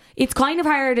it's kind of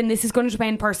hard, and this is going to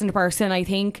depend person to person. I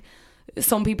think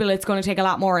some people it's going to take a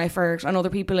lot more effort, and other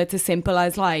people it's as simple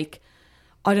as like,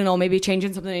 I don't know, maybe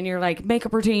changing something in your like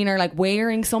makeup routine, or like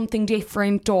wearing something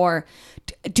different, or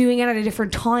doing it at a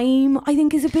different time. I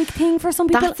think is a big thing for some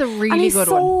people. That's a really and it's good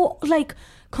so like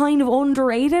kind of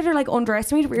underrated or like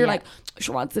underestimated, where you're Yeah. like,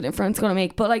 sure, what's the difference going to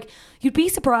make? But like, you'd be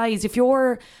surprised if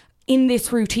you're in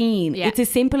this routine. Yeah. It's as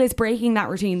simple as breaking that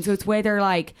routine. So it's whether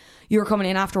like you're coming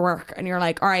in after work and you're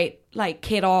like, all right, like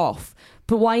kid off,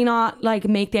 but why not like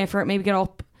make the effort, maybe get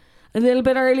up a little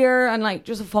bit earlier and like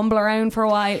just fumble around for a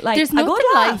while. Like There's a nothing good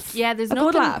laugh. like there's a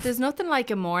good laugh. nothing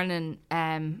like a morning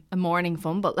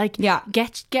fumble. Like Yeah.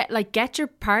 get your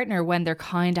partner when they're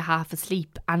kind of half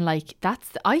asleep, and like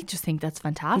I just think that's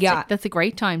fantastic. Yeah. That's a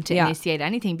great time to Yeah. initiate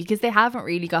anything, because they haven't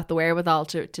really got the wherewithal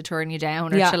to turn you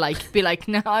down, or Yeah. to like be like,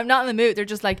 no, I'm not in the mood. They're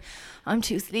just like, I'm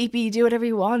too sleepy, do whatever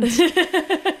you want.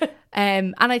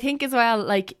 And I think as well,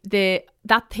 like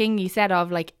that thing you said of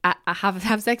like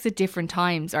have sex at different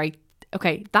times, right?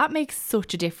 Okay, that makes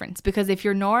such a difference, because if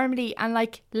you're normally, and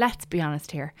like, let's be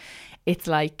honest here, it's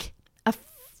like a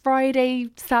Friday,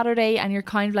 Saturday, and you're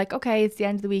kind of like, okay, it's the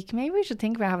end of the week, maybe we should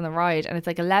think about having a ride, and it's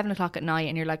like 11 o'clock at night,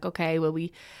 and you're like, okay, will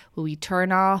we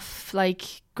turn off like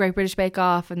Great British Bake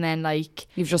Off, and then like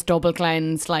You've just double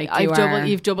cleansed, like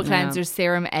you've double cleansed, there's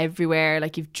serum everywhere,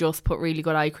 like you've just put really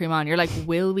good eye cream on, you're like,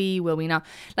 will we not,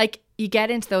 like you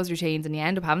get into those routines and you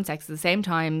end up having sex at the same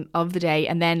time of the day,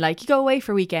 and then like you go away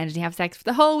for a weekend and you have sex for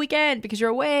the whole weekend because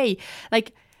you're away.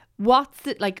 Like, what's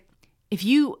it like if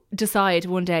you decide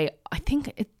one day, I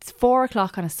think it's 4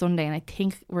 o'clock on a Sunday, and I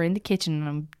think we're in the kitchen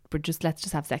and let's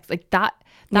just have sex, like that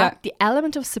Yeah. the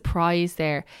element of surprise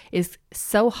there is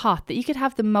so hot that you could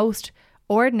have the most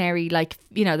ordinary, like,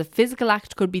 you know, the physical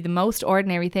act could be the most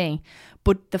ordinary thing,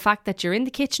 but the fact that you're in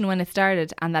the kitchen when it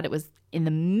started, and that it was in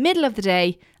the middle of the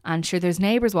day, and sure there's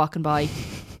neighbours walking by,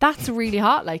 that's really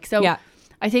hot. Like, so Yeah.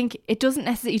 I think it doesn't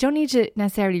necessarily, you don't need to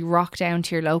necessarily rock down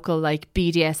to your local like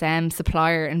BDSM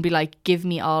supplier and be like, give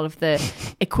me all of the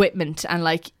equipment, and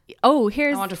like, oh,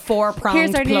 here's I want a 4-pronged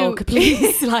here's our plug, new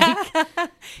please. Like,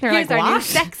 you're here's like, our new what?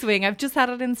 sex swing, I've just had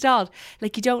it installed.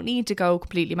 Like, you don't need to go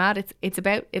completely mad. It's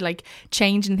about it, like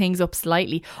changing things up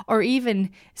slightly. Or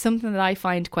even something that I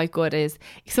find quite good is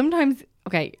sometimes,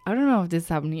 okay, I don't know if this has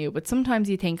happened to you, but sometimes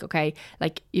you think, okay,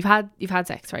 like you've had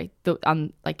sex, right?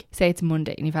 On like, say it's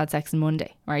Monday and you've had sex on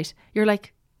Monday, right? You're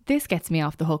like, this gets me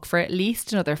off the hook for at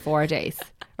least another 4 days,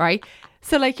 right?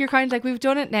 So like, you're kind of like, we've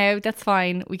done it now, that's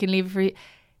fine, we can leave it for you.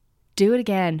 Do it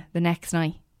again the next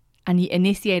night, and you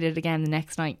initiate it again the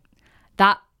next night.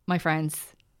 That, my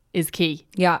friends, is key.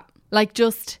 Yeah. Like,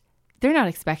 just, they're not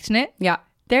expecting it. Yeah.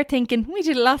 They're thinking, we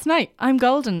did it last night, I'm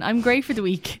golden, I'm great for the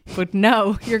week. But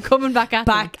no, you're coming back at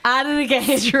Back at it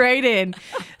again. straight in.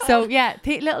 So yeah,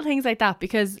 little things like that,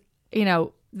 because, you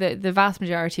know, the vast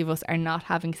majority of us are not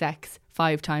having sex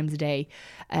 5 times a day.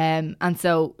 And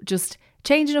so just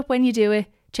change it up when you do it,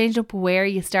 change it up where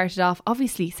you started off.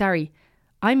 Obviously, sorry,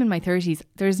 I'm in my 30s.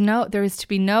 There is to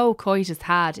be no coitus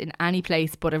had in any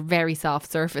place but a very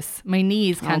soft surface. My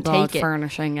knees can't take it.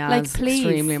 Furnishing, yeah, Like, is please.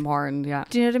 extremely important. Yeah.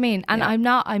 Do you know what I mean? And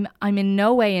Yeah. I'm in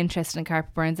no way interested in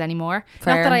carpet burns anymore.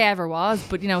 Fair. Not that I ever was,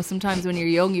 but you know, sometimes when you're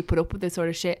young you put up with this sort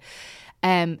of shit.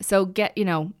 So get, you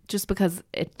know, just because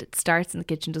it starts in the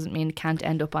kitchen doesn't mean it can't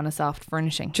end up on a soft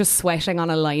furnishing. Just sweating on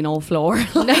a lino floor.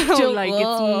 No, like, it's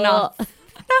not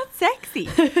not sexy.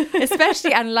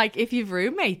 Especially, and like if you've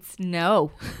roommates,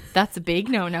 no, that's a big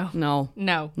no. No.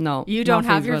 You don't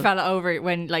Not have your feasible. fella over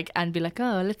when like and be like,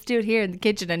 oh, let's do it here in the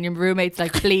kitchen, and your roommate's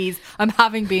like, please, I'm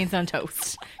having beans on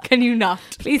toast. Can you not?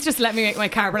 Please just let me make my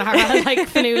carbonara like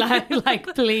Fanula,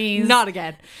 like please. Not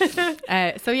again.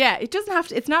 So yeah, it doesn't have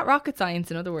to. It's not rocket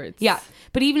science, in other words. Yeah,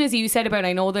 but even as you said about,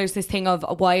 I know there's this thing of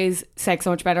why is sex so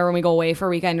much better when we go away for a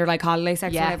weekend or like holiday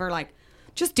sex or Yeah. whatever. Like,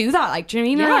 just do that. Like, do you know what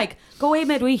I mean? Yeah. Or like, go away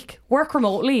midweek, work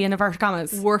remotely in inverted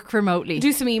commas, Work remotely.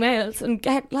 do some emails and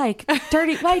get like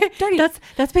dirty. That's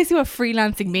basically what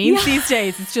freelancing means these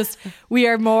days. It's just we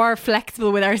are more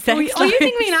flexible with our sex Oh, you lives.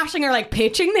 think me and Aisling are like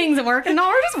pitching things at work? And no,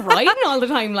 we're just writing all the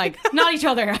time. Like, not each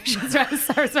other, our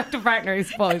respective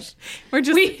partners, but We're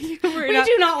just we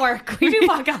do not work. We do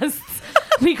podcasts.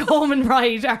 We go home and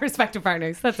write our respective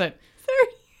partners. That's it.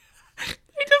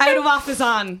 Out of office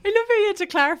on. I love how you had to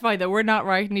clarify that we're not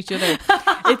writing each other.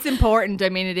 It's important. I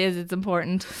mean, it is. It's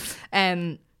important.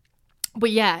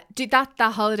 But yeah, do that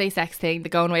holiday sex thing, the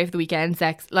going away for the weekend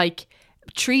sex, like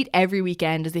treat every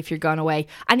weekend as if you're gone away.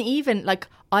 And even like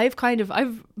I've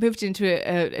moved into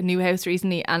a new house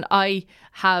recently, and I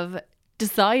have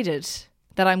decided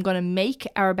that I'm going to make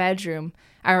our bedroom,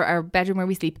 our bedroom where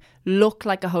we sleep, look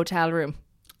like a hotel room.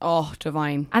 Oh,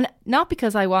 divine. And not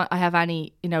because I have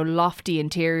any, lofty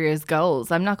interiors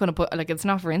goals. I'm not going to put, like, it's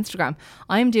not for Instagram.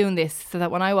 I'm doing this so that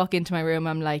when I walk into my room,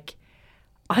 I'm like,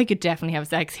 I could definitely have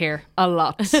sex here a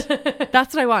lot.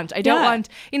 That's what I want. I don't want,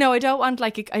 I don't want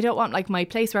like my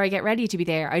place where I get ready to be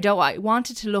there. I want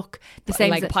it to look the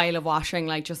same. Like as pile of washing,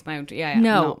 like just mount. Yeah.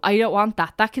 No, I don't want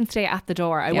that. That can stay at the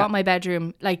door. I Yeah. want my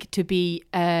bedroom like to be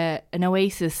an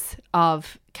oasis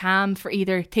of calm for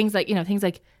either things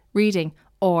like reading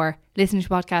or listening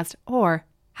to a podcast or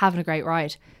having a great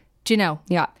ride. Do you know?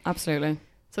 Yeah, absolutely.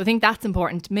 So I think that's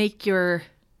important. Make your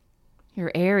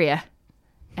area,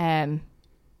 in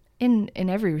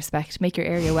every respect, make your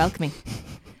area welcoming.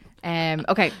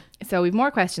 Okay, so we've more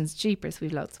questions. Jeepers,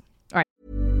 we've loads. All right.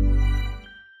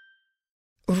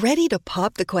 Ready to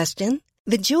pop the question?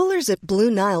 The jewelers at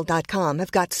BlueNile.com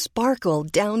have got sparkle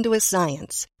down to a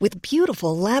science with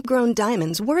beautiful lab-grown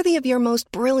diamonds worthy of your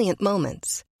most brilliant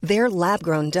moments. Their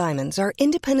lab-grown diamonds are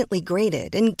independently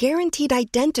graded and guaranteed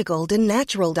identical to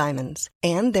natural diamonds,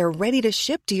 and they're ready to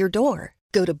ship to your door.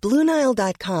 Go to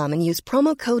BlueNile.com and use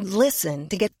promo code LISTEN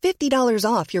to get $50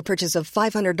 off your purchase of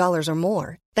 $500 or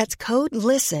more. That's code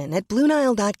LISTEN at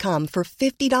BlueNile.com for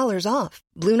 $50 off.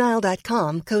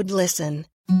 BlueNile.com, code LISTEN.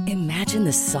 Imagine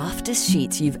the softest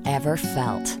sheets you've ever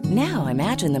felt. Now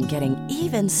imagine them getting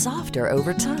even softer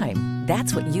over time.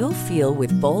 That's what you'll feel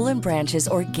with Boll & Branch's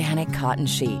organic cotton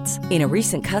sheets. In a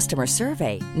recent customer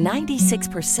survey,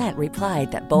 96%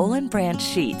 replied that Boll & Branch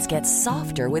sheets get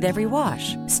softer with every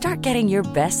wash. Start getting your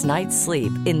best night's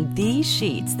sleep in these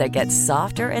sheets that get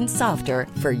softer and softer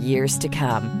for years to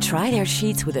come. Try their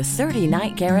sheets with a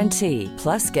 30-night guarantee.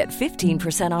 Plus, get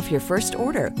 15% off your first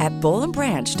order at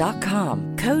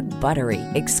bollandbranch.com. Code BUTTERY.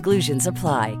 Exclusions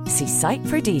apply. See site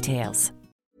for details.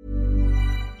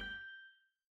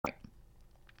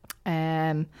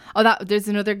 There's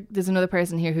another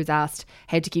person here who's asked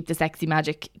how to keep the sexy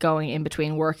magic going in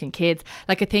between work and kids.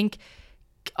 Like, I think,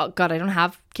 oh God, I don't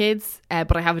have kids,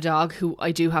 but I have a dog who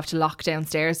I do have to lock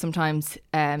downstairs sometimes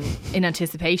in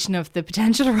anticipation of the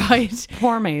potential ride.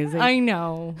 Poor Maisie. I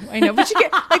know, but she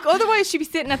get like otherwise she'd be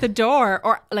sitting at the door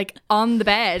or like on the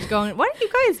bed going, "What are you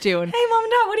guys doing?" Hey, Mom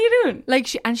and Dad, what are you doing? Like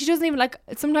she doesn't even like.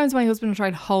 Sometimes my husband will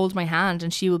try to hold my hand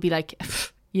and she will be like,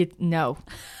 no.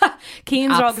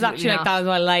 Keen's dog is Absolutely actually like not. that as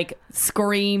well, like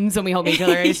screams when we hug each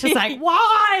other. It's just like,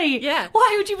 why? Yeah.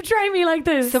 Why would you betray me like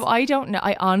this? So I don't know.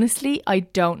 I honestly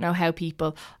don't know how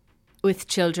people with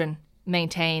children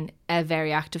maintain a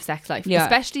very active sex life, Yeah.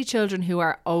 especially children who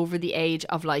are over the age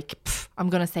of like, I'm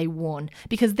going to say 1,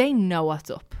 because they know what's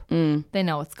up. They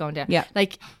know what's going down. Yeah.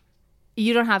 Like,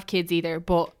 you don't have kids either,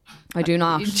 but I do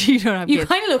not. you don't have You kids.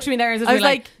 kind of looked at me there as if I you was were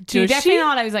like, like, do you does definitely she?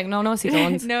 not? I was like, no, she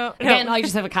don't. No. Again, I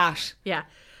just have a cat. Yeah.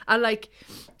 And like,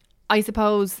 I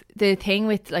suppose the thing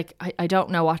with like, I don't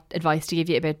know what advice to give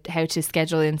you about how to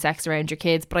schedule in sex around your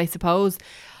kids, but I suppose,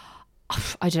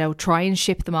 I don't know, try and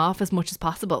ship them off as much as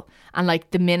possible. And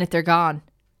like the minute they're gone,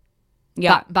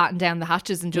 Yeah. batten down the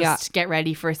hatches and just get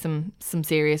ready for some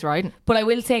serious riding. But I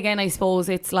will say again, I suppose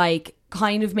it's like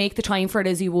kind of make the time for it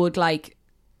as you would like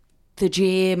the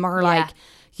gym or like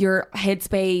your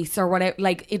headspace or whatever.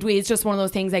 Like it is just one of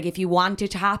those things, like if you want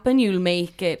it to happen, you'll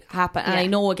make it happen. And I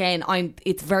know again,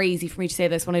 it's very easy for me to say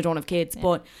this when I don't have kids,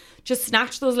 but just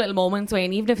snatch those little moments away.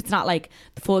 And even if it's not like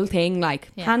the full thing,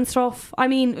 like hand stuff, I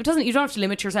mean, you don't have to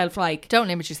limit yourself. Like, Don't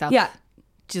limit yourself. yeah,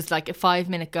 just like a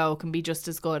 5-minute go can be just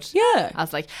as good. Yeah.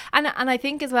 As like, and I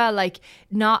think as well, like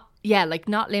not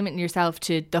limiting yourself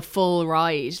to the full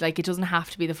ride. Like it doesn't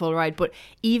have to be the full ride, but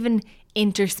even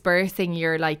interspersing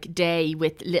your like day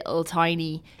with little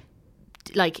tiny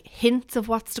like hints of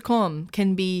what's to come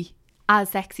can be as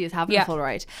sexy as having a full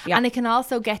ride. And it can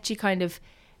also get you kind of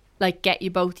like get you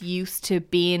both used to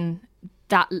being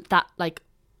that like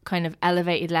kind of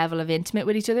elevated level of intimate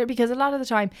with each other, because a lot of the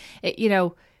time you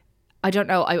know, I don't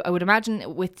know, I would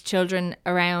imagine with children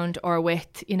around, or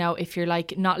with, you know, if you're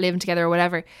like not living together or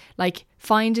whatever, like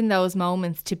finding those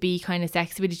moments to be kind of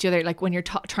sexy with each other, like when you're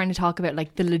trying to talk about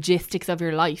like the logistics of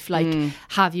your life, like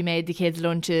have you made the kids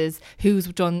lunches, who's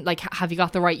done, like have you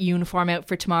got the right uniform out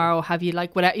for tomorrow, have you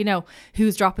like whatever, you know,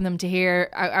 who's dropping them to here,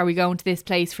 are we going to this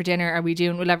place for dinner, are we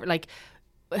doing whatever, like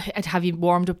have you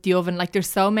warmed up the oven, like there's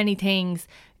so many things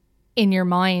in your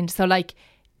mind. So like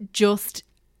just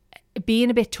being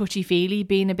a bit touchy-feely,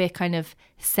 being a bit kind of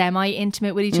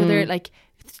semi-intimate with each other, like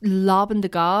lobbing the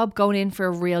gob, going in for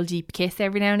a real deep kiss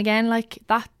every now and again, like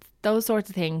that, those sorts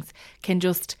of things can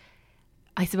just,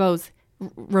 I suppose,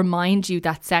 remind you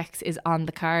that sex is on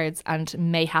the cards and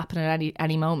may happen at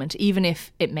any moment, even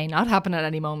if it may not happen at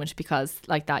any moment because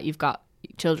like that you've got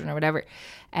children or whatever.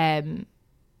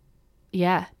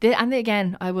 Yeah, and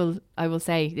again, I will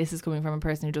say this is coming from a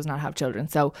person who does not have children,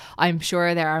 so I'm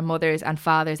sure there are mothers and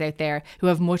fathers out there who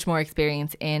have much more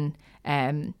experience in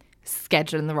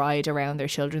scheduling the ride around their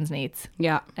children's needs.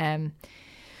 Yeah.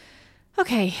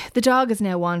 Okay, the dog is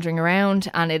now wandering around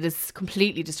and it is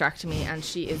completely distracting me, and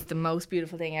she is the most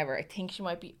beautiful thing ever. I think she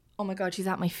might be, oh my God, she's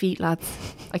at my feet, lads.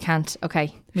 I can't.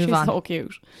 Okay, move on. She's so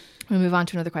cute. We'll move on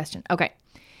to another question. Okay.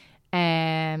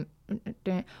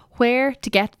 Where to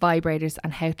get vibrators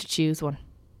and how to choose one.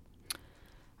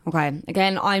 Okay,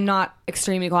 again, I'm not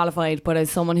extremely qualified, but as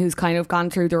someone who's kind of gone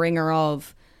through the ringer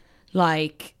of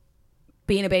like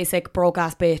being a basic broke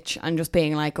ass bitch and just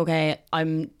being like, okay,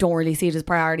 don't really see it as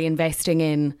priority investing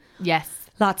in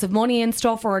lots of money and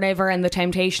stuff or whatever, and the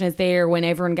temptation is there when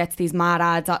everyone gets these mad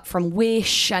ads from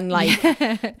Wish and like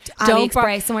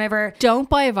AliExpress and whatever. Don't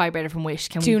buy a vibrator from Wish.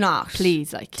 Do not,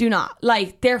 please, like do not.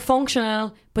 Like they're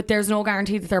functional, but there's no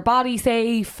guarantee that they're body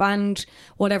safe and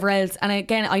whatever else. And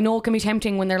again, I know it can be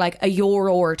tempting when they're like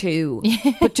 €1 or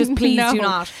 $2, but just please do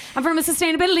not. And from a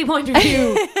sustainability point of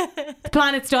view, the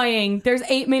planet's dying. There's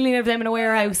 8 million of them in a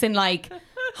warehouse in like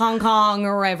Hong Kong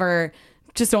or wherever.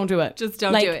 Just don't do it. Just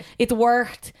don't do it. It's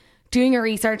worth doing your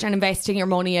research and investing your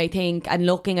money, I think, and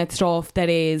looking at stuff that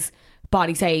is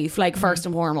body safe, like first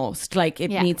and foremost. Like it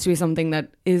needs to be something that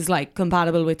is like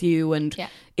compatible with you and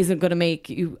isn't going to make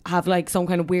you have like some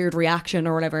kind of weird reaction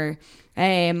or whatever.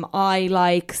 I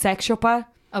like Sex Shoppa.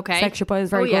 Okay. Sex Shoppa is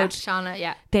very good. Shauna,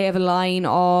 yeah. They have a line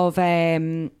of,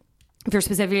 if you're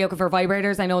specifically looking for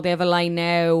vibrators, I know they have a line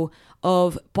now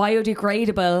of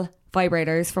biodegradable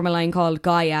vibrators from a line called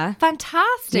Gaia.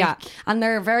 Fantastic. Yeah. And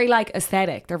they're very like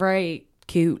aesthetic. They're very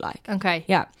cute, like. Okay.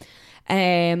 Yeah.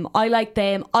 I like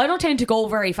them. I don't tend to go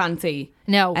very fancy.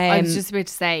 No, I was just about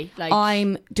to say, like,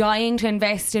 I'm dying to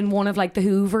invest in one of like the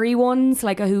Hoovery ones,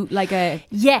 like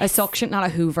a suction, not a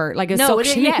Hoover, like a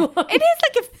suction. It is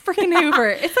like a freaking Hoover.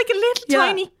 It's like a little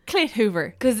tiny clit Hoover,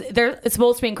 because it's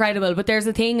supposed to be incredible. But there's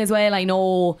a thing as well. I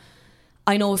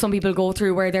know some people go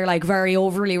through where they're like very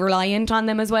overly reliant on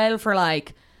them as well for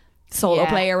like solo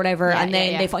play or whatever, and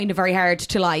then they find it very hard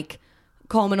to like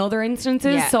come in other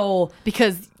instances. Yeah. So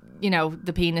because, you know,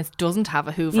 the penis doesn't have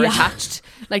a Hoover attached.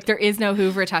 Like there is no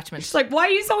Hoover attachment. It's like, why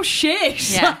are you so shit?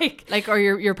 Yeah. Like or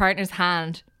your partner's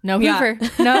hand. No Hoover.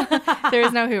 No, there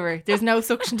is no Hoover. There's no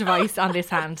suction device on this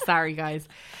hand. Sorry, guys.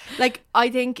 Like I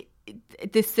think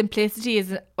the simplicity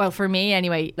is, well, for me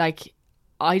anyway, like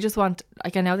I just want,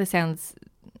 like, I know this sounds,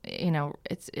 you know,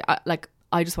 it's like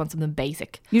I just want something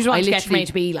basic. You just want to get from A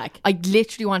to B, like. I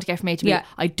literally want to get from A to B. Yeah.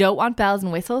 I don't want bells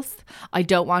and whistles. I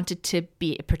don't want it to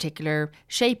be a particular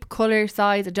shape, colour,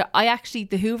 size. I actually,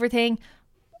 the Hoover thing,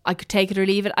 I could take it or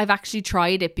leave it. I've actually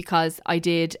tried it because I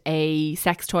did a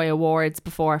sex toy awards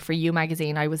before for You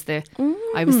Magazine. I was the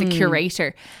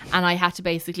curator, and I had to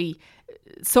basically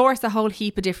source a whole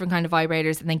heap of different kind of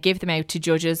vibrators and then give them out to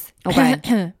judges,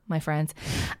 my friends,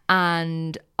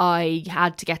 and I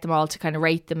had to get them all to kind of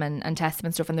rate them and test them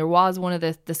and stuff, and there was one of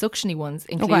the suctiony ones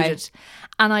included,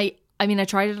 and I mean I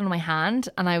tried it on my hand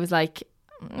and I was like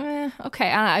okay,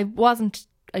 and I wasn't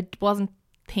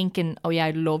thinking, oh yeah,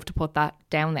 I'd love to put that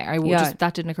down there.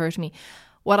 That didn't occur to me.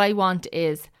 What I want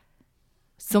is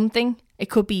something, it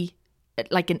could be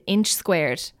like an inch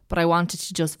squared, but I want it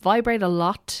to just vibrate a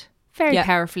lot, very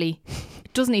powerfully.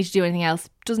 It doesn't need to do anything else.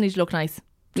 It doesn't need to look nice.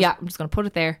 I'm just going to put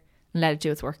it there and let it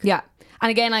do its work. Yeah. And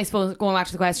again, I suppose, going back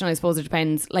to the question, I suppose it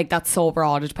depends, like, that's so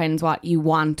broad. It depends what you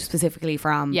want specifically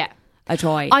from a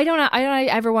toy. I don't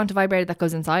ever want a vibrator that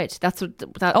goes inside. That's what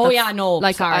that, oh that's, yeah, no,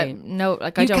 like sorry. I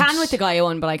you don't. can with the Gaia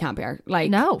one, but I can't bear.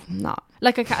 Like, no.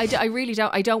 Like, I really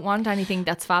don't. I don't want anything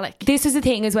that's phallic. This is the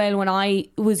thing as well, when I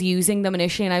was using them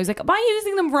initially, and I was like, am I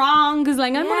using them wrong? Because,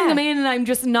 like, I'm putting them in and I'm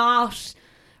just not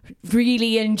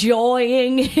really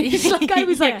enjoying it. Like, I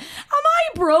was like, am I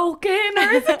broken,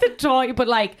 or is it the toy? But,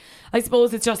 like, I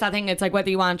suppose it's just that thing. It's like whether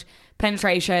you want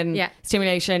penetration,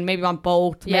 stimulation, maybe you want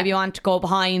both, maybe you want to go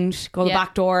behind, go the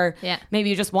back door, maybe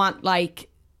you just want, like,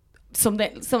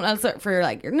 something else for,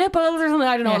 like, your nipples or something.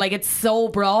 I don't know. Like, it's so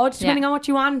broad depending on what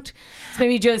you want. So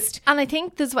maybe just, and I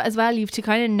think there's as well, you have to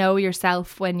kind of know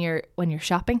yourself when you're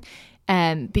shopping,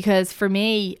 because for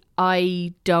me,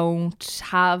 I don't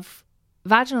have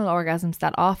vaginal orgasms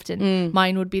that often.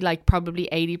 Mine would be like probably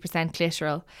 80%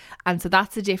 clitoral, and so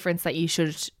that's the difference that you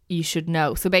should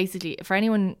know. So basically, for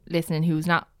anyone listening who's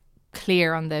not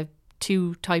clear on the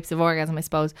two types of orgasm, I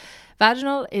suppose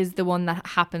vaginal is the one that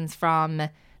happens from,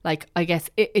 like, I guess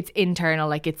it's internal,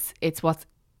 like it's what's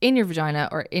in your vagina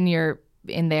or in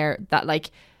there that,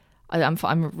 like,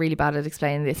 I'm really bad at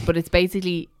explaining this, but it's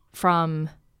basically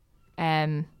from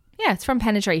it's from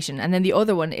penetration. And then the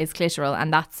other one is clitoral,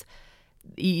 and that's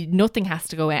nothing has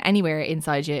to go anywhere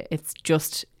inside you. It's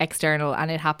just external, and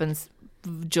it happens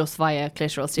just via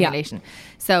clitoral stimulation.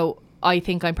 So I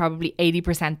think I'm probably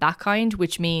 80% that kind,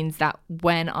 which means that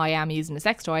when I am using a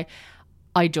sex toy,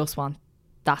 I just want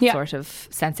that sort of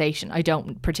sensation. I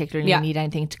don't particularly need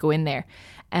anything to go in there.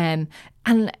 And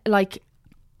like,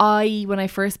 when I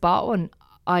first bought one,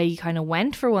 I kind of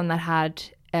went for one that had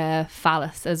a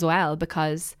phallus as well,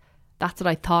 because that's what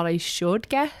I thought I should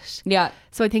get. Yeah.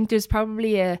 So I think there's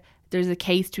probably a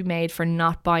case to be made for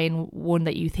not buying one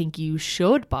that you think you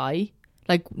should buy,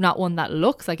 like not one that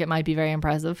looks like it might be very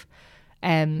impressive,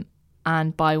 and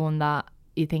buy one that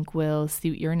you think will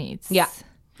suit your needs. Yeah,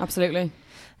 absolutely.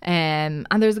 And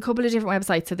there's a couple of different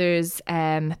websites. So there's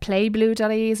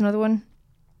playblue.ie is another one,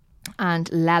 and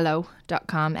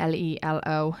lelo.com,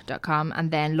 lelo.com, and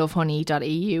then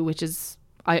lovehoney.eu, which is,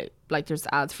 there's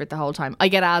ads for it the whole time. I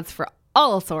get ads for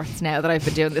all sorts now that I've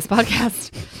been doing this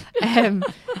podcast.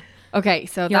 Okay,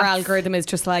 so your algorithm is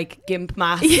just like GIMP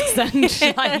masks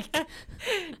and like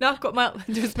not got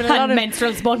there's been a lot of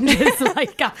menstrual sponges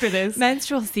like after this.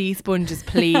 Menstrual sea sponges,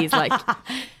 please. Like,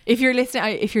 if you're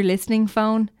listening,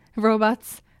 phone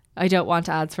robots, I don't want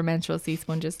ads for menstrual sea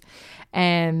sponges. So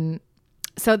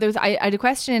I had a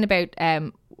question in about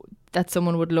that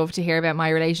someone would love to hear about my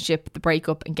relationship, the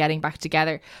breakup and getting back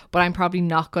together, but I'm probably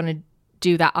not going to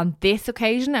do that on this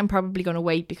occasion. I'm probably going to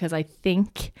wait, because I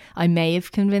think I may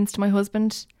have convinced my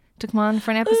husband to come on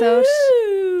for an episode.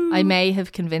 Ooh. I may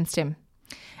have convinced him,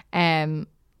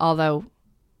 although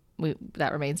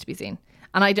that remains to be seen.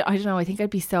 And I don't know, I think I'd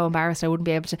be so embarrassed I wouldn't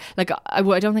be able to, like,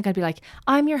 I don't think I'd be like,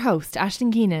 I'm your host,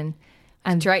 Aisling Keenan.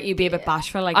 And right, you'd be a bit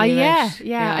bashful, like, I'd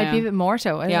be a bit more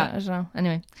so. I don't know.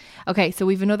 Anyway, okay, so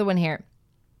we've another one here.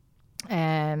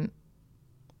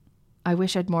 I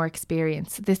wish I'd more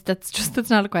experience. That's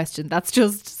not a question. That's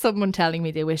just someone telling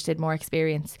me they wish they'd more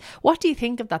experience. What do you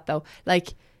think of that though?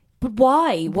 Like, but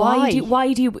why?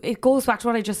 Why do you? It goes back to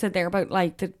what I just said there about,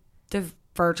 like, the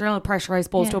vaginal pressure, I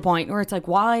suppose, to a point where it's like,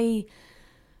 why?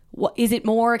 What is it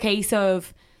more a case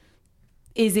of?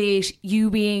 Is it you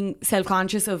being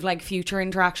self-conscious of, like, future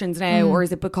interactions now, or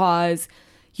is it because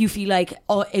you feel like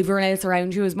everyone else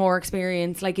around you has more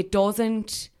experience? Like, it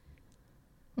doesn't.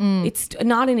 It's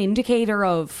not an indicator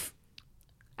of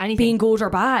anything being good or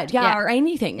bad, or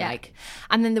anything. Like,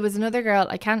 and then there was another girl.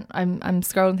 I'm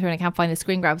scrolling through and I can't find the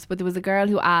screen grabs, but there was a girl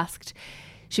who asked.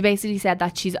 She basically said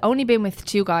that she's only been with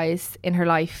 2 guys in her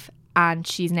life, and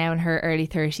she's now in her early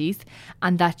 30s,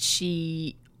 and that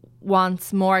she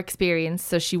wants more experience,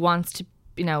 so she wants to,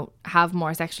 have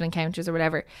more sexual encounters or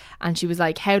whatever. And she was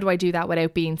like, how do I do that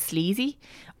without being sleazy,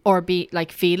 or be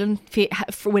like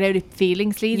without it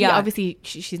feeling sleazy? Obviously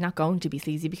she's not going to be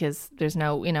sleazy, because there's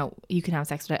no, you can have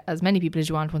sex with as many people as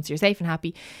you want once you're safe and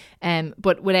happy,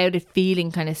 but without it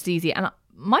feeling kind of sleazy. And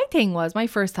my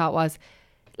first thought was,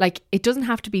 like, it doesn't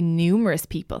have to be numerous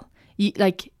people.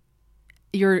 Like,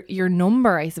 your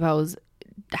number, I suppose,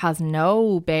 has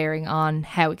no bearing on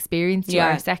how experienced you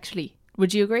are sexually.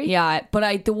 Would you agree? Yeah,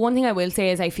 but the one thing I will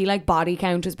say is I feel like body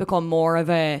count has become more of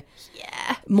a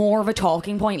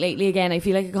talking point lately. Again, I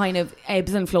feel like it kind of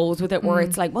ebbs and flows with it, where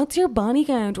it's like, what's your body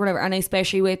count or whatever. And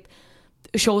especially with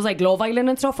shows like Love Island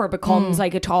and stuff, where it becomes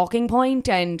like a talking point.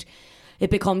 And it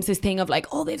becomes this thing of like,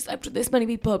 oh, they've slept with this many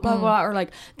people, blah, blah, blah, or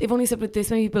like they've only slept with this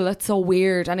many people. That's so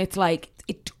weird. And it's like,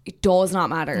 it does not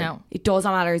matter. No. It does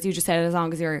not matter, as you just said, as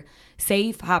long as you're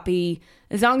safe, happy,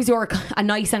 as long as you're a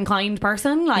nice and kind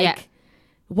person, like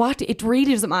what, it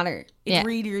really doesn't matter. It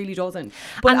really, really doesn't.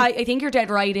 But I think you're dead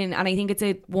right in, and I think it's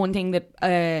one thing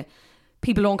that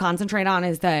people don't concentrate on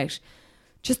is that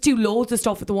just do loads of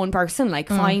stuff with the one person. Like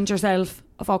find yourself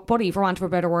a fuck buddy, for want of a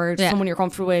better word, someone you're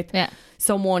comfortable with,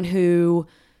 someone who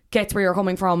gets where you're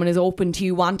coming from and is open to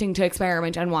you wanting to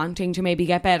experiment and wanting to maybe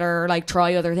get better, like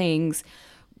try other things,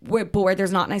 but where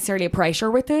there's not necessarily a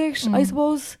pressure with it, I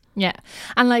suppose. Yeah.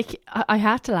 And like I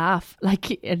had to laugh,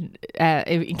 like in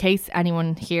case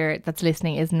anyone here that's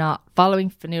listening is not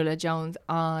following Fionnuala Jones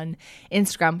on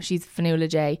Instagram. She's Fionnuala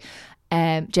J,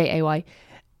 Jay.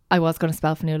 I was going to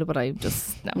spell Fionnuala, but I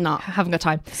just haven't got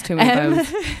time. It's too many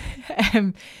vowels.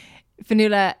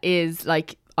 Fionnuala is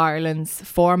like Ireland's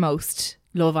foremost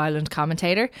Love Island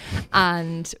commentator,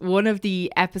 and one of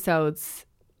the episodes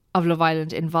of Love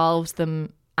Island involves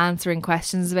them answering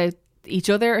questions about each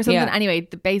other or something. Anyway,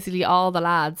 basically all the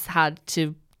lads had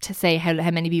to say how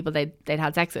many people they'd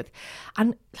had sex with,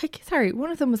 and like, sorry,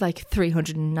 one of them was like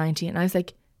 390, and I was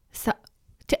like,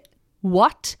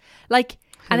 what? Like,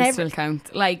 and still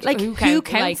count? Like who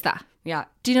counts that? Yeah.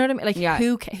 Do you know what I mean? Like,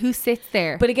 who sits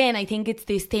there? But again, I think it's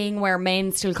this thing where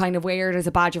men still kind of wear it as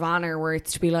a badge of honour, where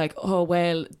it's to be like, oh,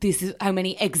 well, this is how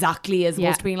many exactly, as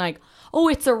opposed to being like, oh,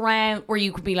 it's around, where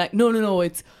you could be like, no,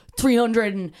 it's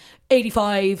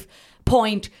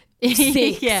 385.6.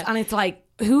 And it's like,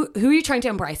 who are you trying to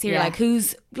impress here? Like,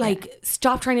 who's like,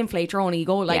 stop trying to inflate your own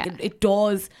ego. Like, it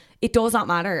does not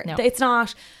matter. No.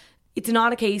 It's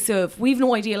not a case of, we've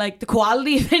no idea like the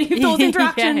quality of any of those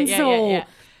interactions.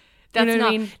 That's you know not,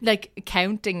 what I mean? like,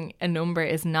 counting a number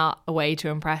is not a way to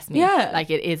impress me. Like,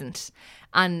 it isn't.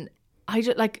 And I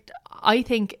just, like, I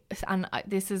think, and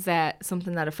this is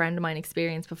something that a friend of mine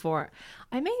experienced before.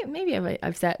 I've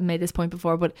made this point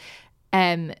before, but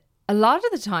a lot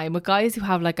of the time with guys who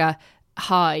have like a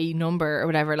high number or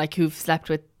whatever, like who've slept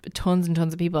with tons and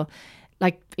tons of people,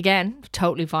 like, again,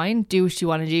 totally fine, do what you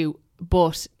want to do.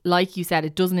 But like you said,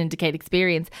 it doesn't indicate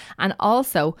experience. And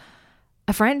also,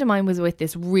 a friend of mine was with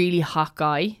this really hot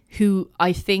guy who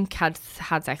I think had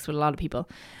sex with a lot of people.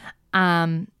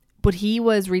 But he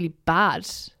was really bad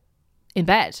in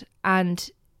bed. And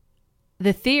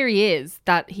the theory is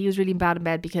that he was really bad in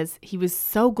bed because he was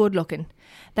so good looking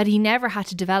that he never had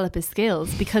to develop his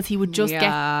skills, because he would just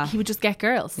get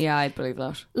girls. Yeah, I believe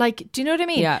that. Like, do you know what I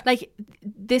mean? Yeah. Like,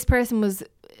 this person was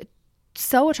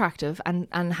so attractive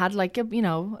and had like a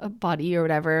body or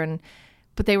whatever,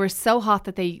 but they were so hot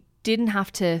that they didn't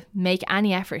have to make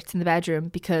any efforts in the bedroom,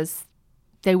 because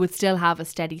they would still have a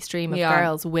steady stream of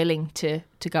girls willing to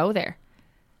go there.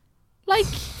 Like,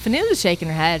 Fionnuala's shaking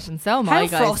her head, and so am I,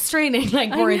 guys. How frustrating, like,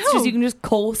 where it's just, you can just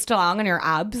coast along on your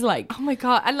abs, like. Oh my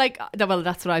God. And like, well,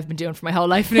 that's what I've been doing for my whole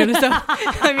life, Fionnuala, so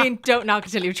I mean, don't knock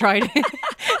until you've tried it.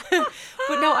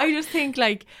 But no, I just think,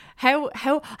 like, how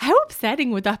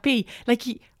upsetting would that be? Like,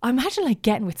 I imagine like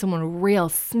getting with someone real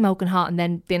smoking hot and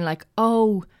then being like,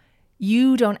 oh,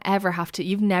 you've never had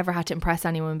to impress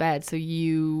anyone in bed, so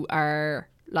you are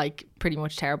like pretty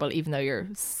much terrible, even though you're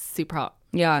super hot.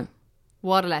 Yeah.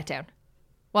 What a letdown.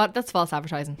 What? That's false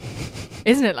advertising,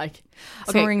 isn't it? Like,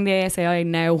 okay. So ring the SAI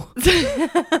now.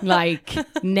 Like,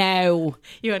 now.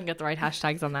 You hadn't got the right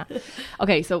hashtags on that.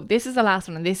 Okay, so this is the last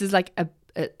one, and this is like a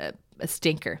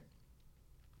stinker.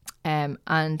 And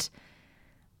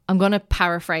I'm going to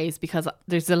paraphrase because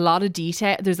there's a lot of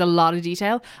detail,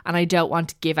 and I don't want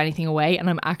to give anything away, and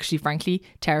I'm actually frankly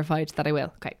terrified that I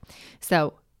will. Okay.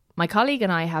 So my colleague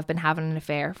and I have been having an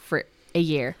affair for a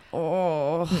year.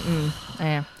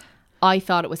 I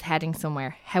thought it was heading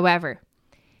somewhere. However,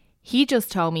 he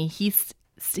just told me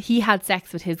he had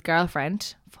sex with his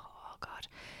girlfriend, oh God,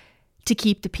 to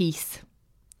keep the peace.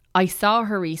 I saw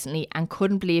her recently and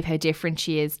couldn't believe how different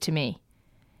she is to me.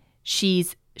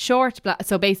 She's short,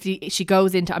 so basically she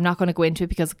goes into, I'm not going to go into it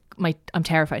because I'm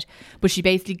terrified, but she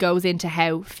basically goes into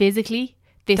how physically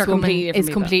this woman is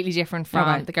completely different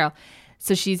from the girl.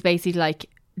 So she's basically like,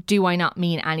 do I not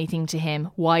mean anything to him?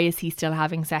 Why is he still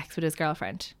having sex with his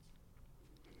girlfriend?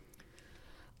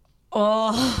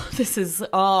 Oh, this is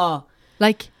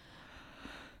like,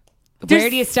 where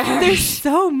do you start? There's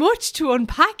so much to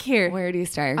unpack here. Where do you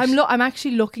start? I'm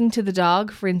actually looking to the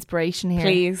dog for inspiration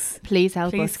here. Please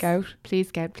help us. Scout. Please,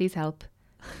 Scout, please help.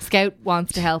 Scout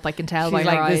wants to help. I can tell by She's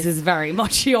her like, eyes. this is very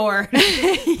much your.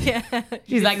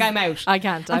 She's like, I'm out. I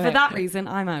can't. And I'm for out. that reason,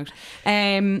 I'm out.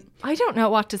 I don't know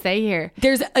what to say here.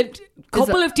 There's a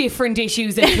couple of different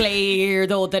issues in play here,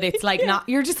 though, that it's like not.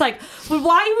 You're just like, well,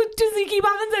 why does he keep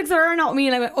having sex with her, not me?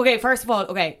 And I'm like, okay, first of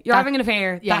all, you're having an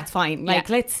affair. Yeah. That's fine. Like,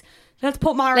 Yeah. let's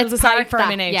put morals aside park for that. a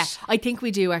minute. Yeah, I think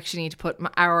we do actually need to put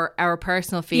our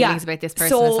personal feelings about this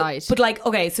person aside. But like,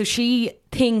 okay, so she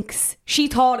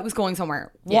thought it was going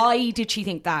somewhere. Why did she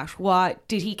think that? What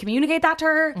did he communicate that to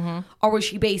her, or was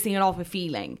she basing it off a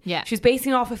feeling? Yeah. She's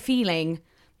basing it off a feeling.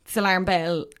 It's alarm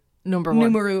bell Number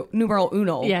one. numero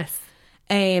uno. Yes.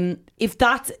 If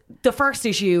that's the first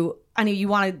issue and you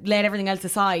want to let everything else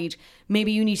aside,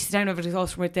 maybe you need to sit down and have a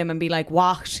discussion with them and be like,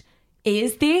 what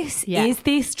is this? Yeah. Is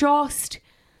this just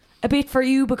a bit for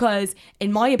you? Because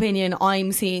in my opinion,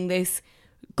 I'm seeing this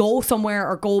go somewhere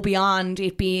or go beyond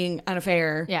it being an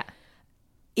affair. Yeah.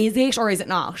 Is it or is it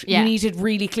not? Yeah. You need to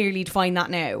really clearly define that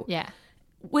now. Yeah.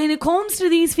 When it comes to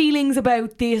these feelings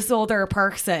about this other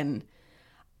person,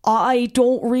 I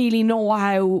don't really know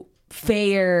how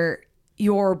fair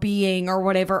you're being or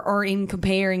whatever, or in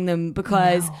comparing them,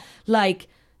 because like,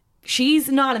 she's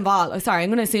not involved. Oh, sorry, I'm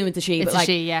going to assume it's a she. It's but a like,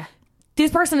 she, yeah. this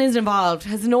person isn't involved,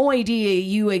 has no idea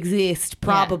you exist,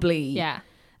 probably. Yeah.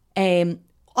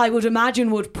 I would imagine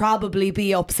would probably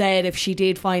be upset if she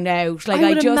did find out. Like, I I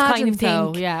would just imagine kind of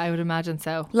think, so. Yeah, I would imagine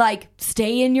so. like,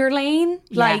 stay in your lane.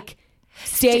 Yeah. Like,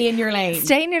 stay in your lane.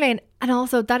 Stay in your lane. And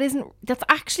also, that's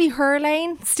actually her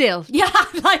lane still. Yeah,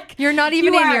 like, You're not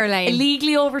even you in are your lane.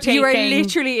 illegally overtaking. You are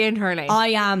literally in her lane. I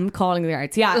am calling the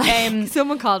guards. Yeah.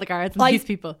 Someone call the guards and these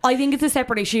people. I think it's a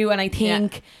separate issue, and I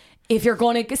think if you're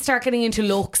going to start getting into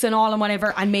looks and all and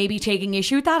whatever, and maybe taking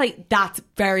issue with that, that's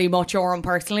very much your own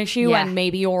personal issue, Yeah. and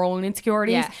maybe your own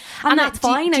insecurities. Yeah. And And that's do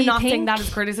fine. I'm you not saying think- that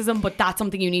as criticism, but that's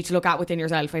something you need to look at within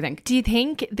yourself, I think. Do you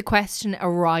think the question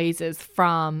arises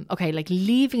from, like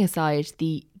leaving aside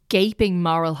the gaping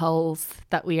moral holes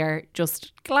that we are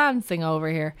just glancing over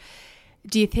here,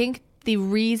 do you think the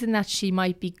reason that she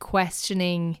might be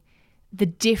questioning the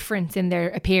difference in their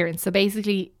appearance? So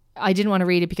basically, I didn't want to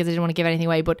read it because I didn't want to give anything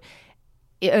away, but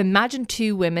imagine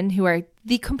two women who are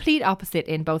the complete opposite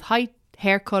in both height,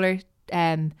 hair colour,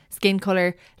 skin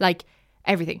colour, like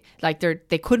everything. Like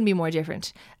they couldn't be more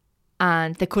different.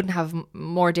 And they couldn't have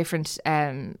more different,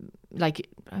 like,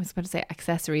 I was about to say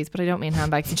accessories, but I don't mean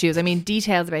handbags and shoes. I mean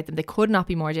details about them. They could not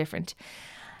be more different.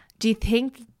 Do you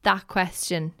think that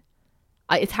question,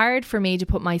 it's hard for me to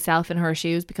put myself in her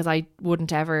shoes because I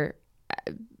wouldn't ever,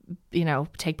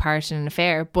 take part in an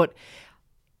affair. But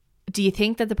do you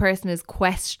think that the person is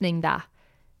questioning that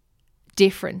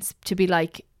difference to be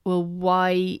like, well,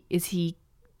 why is he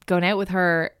going out with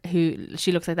her who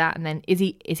she looks like that, and then is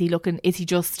he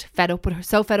just fed up with her,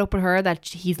 so fed up with her that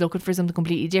he's looking for something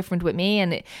completely different with me?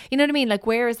 And you know what I mean, like,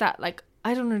 where is that? Like,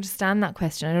 I don't understand that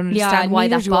question. I don't understand why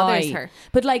that bothers her.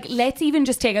 But like, let's even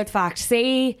just take out the fact,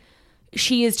 say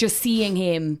she is just seeing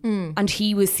him and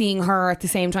he was seeing her at the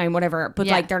same time, whatever, but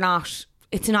like, they're not,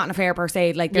 it's not an affair per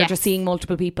se, like they're just seeing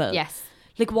multiple people. Yes.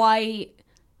 Like, why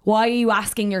are you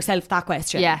asking yourself that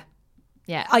question? Yeah.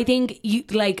 I think you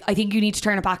need to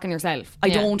turn it back on yourself. I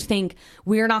don't think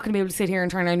we're not going to be able to sit here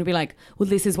and turn around and be like, well,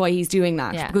 this is why he's doing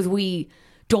that, because we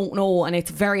don't know, and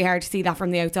it's very hard to see that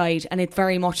from the outside, and it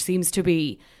very much seems to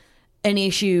be an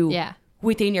issue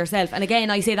within yourself. And again,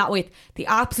 I say that with the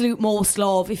absolute most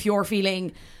love. If you're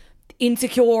feeling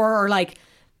insecure or like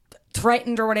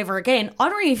threatened or whatever, again, I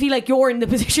don't really feel like you're in the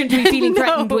position to be feeling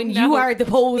threatened when you are the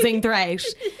posing threat.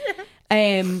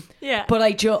 But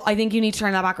I think you need to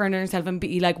turn that back around on yourself and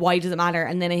be like, why does it matter?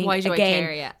 And then I think, Why do I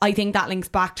care? I think that links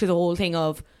back to the whole thing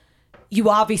of, you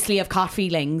obviously have caught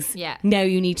feelings. Yeah. Now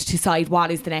you need to decide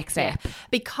what is the next step.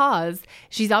 Because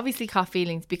she's obviously caught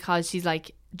feelings because she's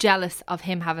like jealous of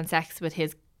him having sex with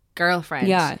his girlfriend.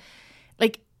 Yeah.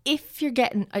 Like, if you're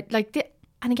getting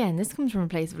and again, this comes from a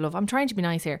place of love. I'm trying to be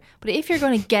nice here, but if you're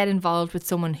going to get involved with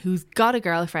someone who's got a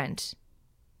girlfriend,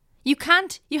 you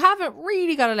haven't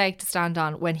really got a leg to stand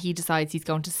on when he decides he's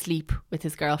going to sleep with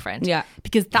his girlfriend. Yeah.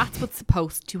 Because that's what's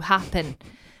supposed to happen.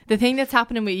 The thing that's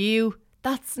happening with you,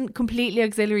 that's a completely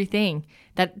auxiliary thing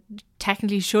that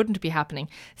technically shouldn't be happening.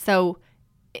 So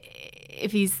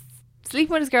if he's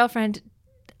sleeping with his girlfriend,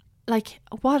 like,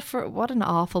 what an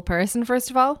awful person, first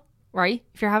of all, right?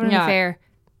 If you're having an affair,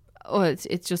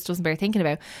 it just doesn't bear thinking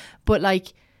about. But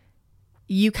like,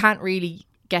 you can't really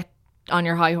get on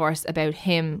your high horse about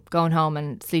him going home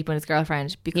and sleeping with his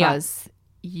girlfriend because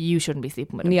you shouldn't be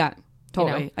sleeping with him. Yeah,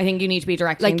 totally. You know? I think you need to be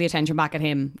directing the attention back at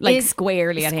him, like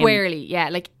squarely at him. Squarely, yeah.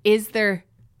 Like, is there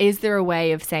a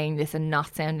way of saying this and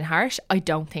not sounding harsh? I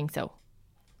don't think so.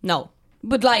 No.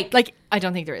 But like I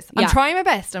don't think there is. I'm Yeah. trying my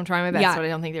best. Yeah. But I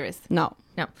don't think there is. no.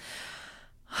 No.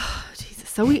 Jesus.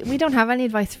 So we don't have any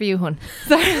advice for you, hun.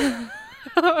 Sorry.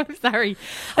 I'm sorry.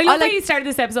 I love how you started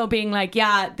this episode being like,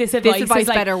 yeah, this advice is like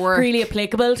better work. really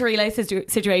applicable to real life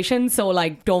situations. So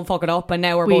like, don't fuck it up. And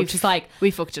now we're both just like,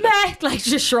 we fucked it up. meh, like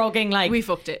just shrugging, like We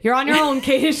fucked it. You're on your own,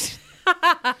 kid.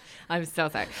 I'm so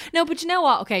sorry. No, but you know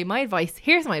what? Okay, my advice.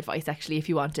 Here's my advice. Actually, if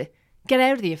you want to get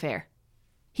out of the affair,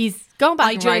 he's going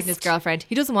back and riding his girlfriend.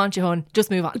 He doesn't want you, hun.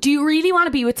 Just move on. Do you really want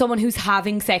to be with someone who's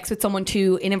having sex with someone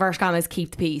to, in inverted commas,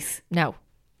 keep the peace? No.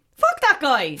 Fuck that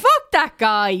guy. Fuck that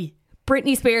guy.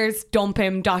 Britney Spears, dump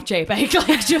him. .jpg.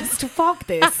 Like, just fuck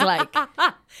this. Like,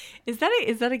 Is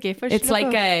that a gif? it's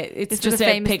like it's Is it just a a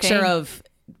famous picture thing? of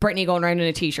Britney going around in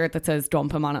a t-shirt that says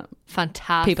dump him on it.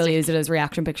 Fantastic. People use it as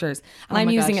reaction pictures, and Oh I'm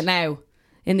my using God. it now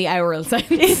in the aural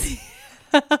sense.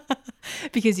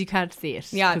 because you can't see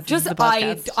it. Yeah, 'cause just this is a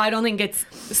podcast. I don't think it's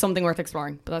something worth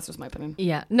exploring, but that's just my opinion.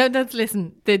 Yeah. No, that's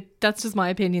just my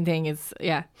opinion thing is,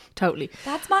 yeah, totally.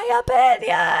 That's my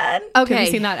opinion. Okay. Have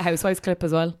you seen that Housewives clip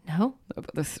as well? No.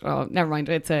 Oh, never mind.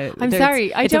 I'm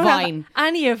sorry. I it's don't a Vine. have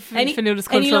any of Finuna's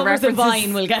Any cultural lovers of references.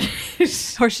 Vine will get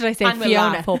it. Or should I say And will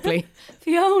Fiona? laugh, hopefully.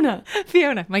 Fiona.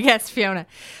 Fiona, my guest, Fiona.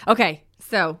 Okay,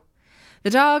 so the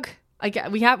dog.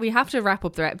 We have to wrap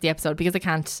up the episode because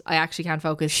I actually can't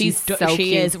focus. She cute.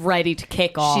 is ready to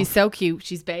kick off. She's so cute.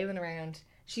 She's bailing around.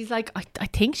 She's like, I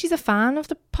think she's a fan of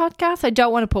the podcast. I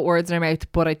don't want to put words in her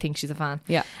mouth, but I think she's a fan.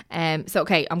 Yeah. So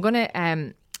okay, I'm gonna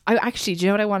do you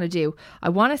know what I want to do? I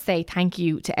want to say thank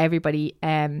you to everybody.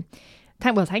 Thank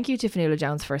you to Fionnuala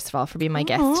Jones first of all for being my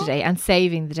guest today and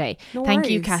saving the day. Thank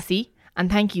you, worries. Cassie. And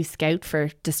thank you, Scout, for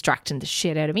distracting the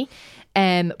shit out of me.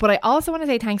 But I also want to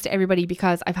say thanks to everybody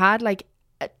because I've had like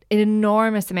an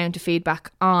enormous amount of feedback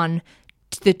on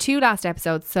the 2 last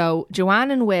episodes. So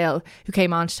Joanne and Will, who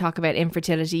came on to talk about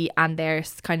infertility and their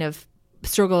kind of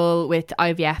struggle with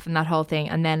IVF and that whole thing.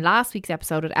 And then last week's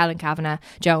episode with Ellen Kavanagh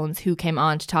Jones, who came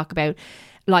on to talk about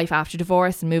life after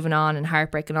divorce and moving on and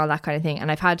heartbreak and all that kind of thing. And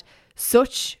I've had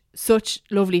such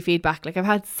lovely feedback. Like I've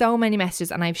had so many messages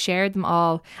and I've shared them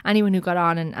all. Anyone who got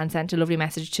on and sent a lovely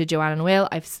message to Joanne and Will,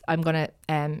 I'm going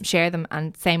to share them.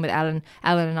 And same with Ellen.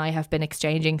 Ellen and I have been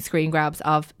exchanging screen grabs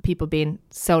of people being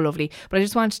so lovely. But I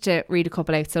just wanted to read a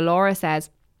couple out. So Laura says,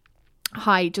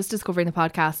 hi, just discovering the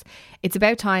podcast. It's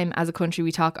about time as a country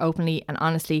we talk openly and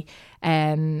honestly.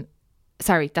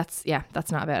 Sorry, that's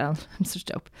not about Ellen. I'm such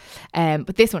dope.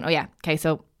 But this one, okay,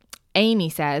 so Amy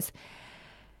says,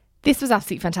 this was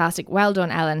absolutely fantastic. Well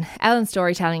done, Ellen. Ellen's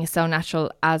storytelling is so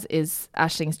natural, as is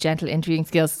Aisling's gentle interviewing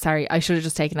skills. Sorry, I should have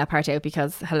just taken that part out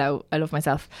because, hello, I love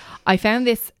myself. I found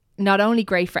this not only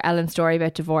great for Ellen's story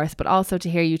about divorce, but also to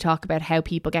hear you talk about how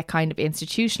people get kind of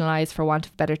institutionalised, for want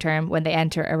of a better term, when they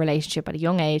enter a relationship at a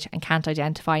young age and can't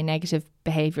identify negative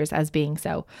behaviours as being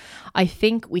so. I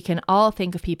think we can all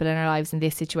think of people in our lives in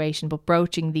this situation, but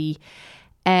broaching the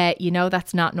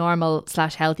that's not normal /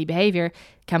 healthy behaviour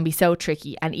can be so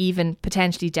tricky and even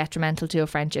potentially detrimental to a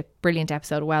friendship. Brilliant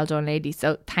episode. Well done, ladies.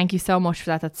 So thank you so much for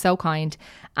that. That's so kind.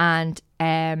 And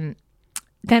then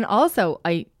also,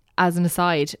 as an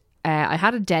aside, I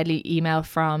had a deadly email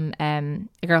from a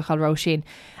girl called Roisin,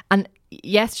 and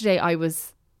yesterday I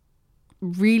was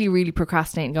really, really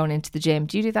procrastinating going into the gym.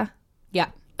 Do you do that? Yeah.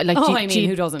 Like,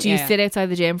 who doesn't? Do you sit outside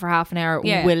the gym for half an hour,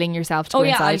 willing yourself to go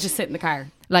inside? I just sit in the car.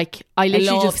 Like I literally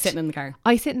love just sitting in the car.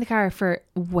 I sit in the car for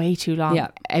way too long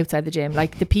outside the gym.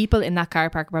 Like the people in that car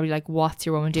park are probably like, "What's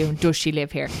your woman doing? Does she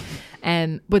live here?"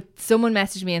 But someone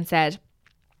messaged me and said,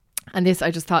 and this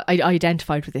I just thought I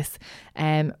identified with this.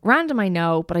 Random, I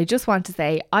know, but I just want to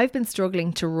say I've been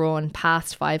struggling to run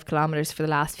past 5 kilometers for the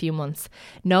last few months.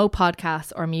 No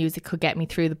podcasts or music could get me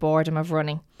through the boredom of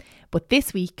running. But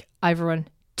this week I've run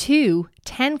 2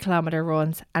 10-kilometer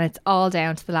runs, and it's all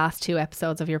down to the last 2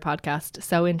 episodes of your podcast.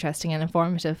 So interesting and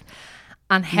informative.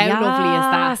 And how lovely is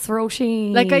that? Yes,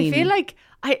 Roisin. Like I feel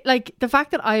like the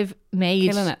fact that I've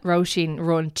made Killing it. Roisin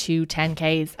run 2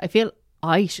 10Ks, I feel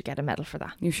I should get a medal for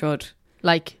that. You should.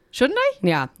 Like, shouldn't I?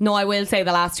 Yeah. No, I will say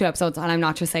the last 2 episodes, and I'm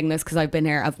not just saying this because I've been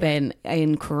here, have been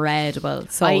incredible.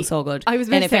 So good. I was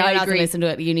going and to if say, anyone I hasn't agree. listened to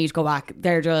it, you need to go back.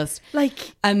 They're just Like,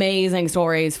 amazing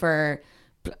stories for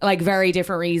like very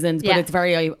different reasons, but Yeah. it's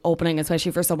very eye-opening,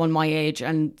 especially for someone my age,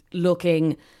 and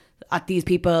looking at these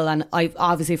people, and I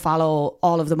obviously follow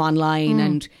all of them online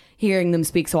and hearing them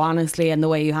speak so honestly and the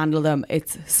way you handle them,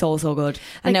 it's so good.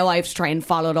 And now I have to try and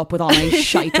follow it up with all my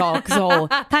shite talk, so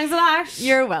thanks for that.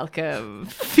 you're welcome,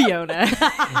 Fiona.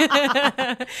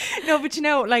 No, but you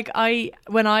know, like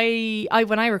when I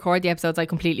record the episodes, I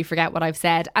completely forget what I've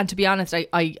said, and to be honest,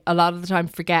 I a lot of the time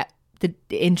forget the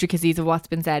intricacies of what's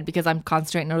been said because I'm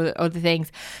concentrating on other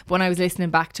things. But when I was listening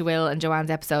back to Will and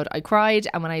Joanne's episode, I cried,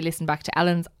 and when I listened back to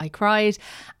Ellen's, I cried.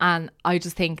 And I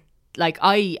just think, like,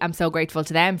 I am so grateful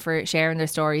to them for sharing their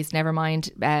stories, never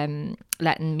mind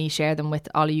letting me share them with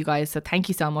all of you guys. So thank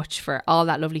you so much for all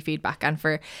that lovely feedback and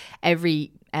for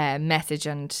every message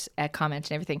and comment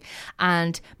and everything.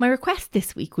 And my request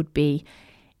this week would be,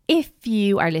 if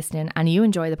you are listening and you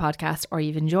enjoy the podcast, or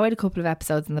you've enjoyed a couple of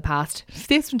episodes in the past, if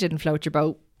this one didn't float your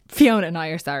boat, Fiona and I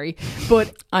are sorry,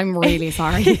 but I'm really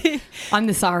sorry. I'm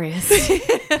the sorriest.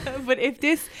 But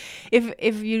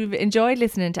if you've enjoyed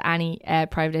listening to any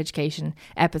private education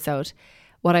episode,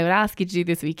 what I would ask you to do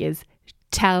this week is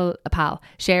tell a pal,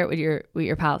 share it with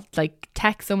your pal. Like,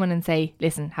 text someone and say,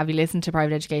 listen, have you listened to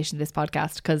Private Education, this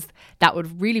podcast? Because that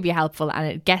would really be helpful, and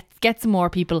it gets some more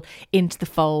people into the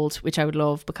fold, which I would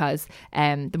love, because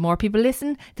the more people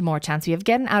listen, the more chance we have of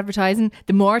getting advertising,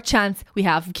 the more chance we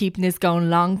have of keeping this going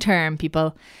long term,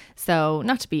 people. So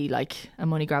not to be like a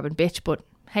money grabbing bitch, but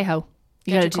hey ho.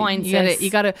 You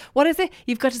gotta, what is it?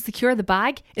 You've got to secure the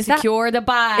bag. Secure the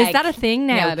bag. Is that a thing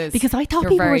now? Yeah, it is. Because I thought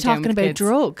people were talking about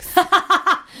drugs.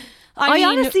 I mean,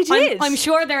 honestly did. I'm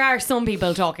sure there are some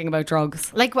people talking about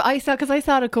drugs. Like what I saw, because I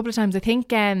saw it a couple of times. I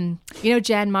think, you know,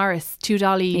 Jen Morris,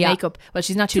 $2 makeup. Well,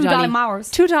 she's not $2 Morris.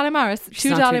 $2 Morris.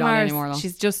 She's not $2 anymore, though.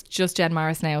 She's just Jen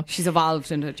Morris now. She's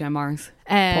evolved into Jen Morris.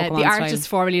 The artist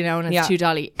formerly known as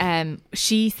 $2.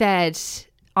 She said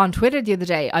on Twitter the other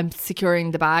day, I'm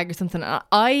securing the bag or something.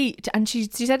 And she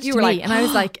said it to me, like, and I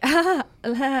was like,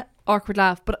 awkward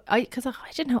laugh. But because I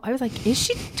didn't know, I was like, is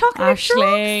she talking about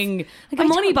drugs? Like a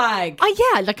money bag.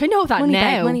 Yeah, like I know that money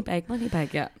now. Money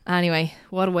bag, yeah. Anyway,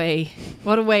 what a way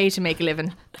to make a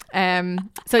living.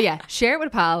 So yeah, share it with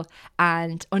a pal.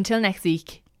 And until next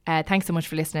week, thanks so much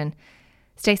for listening.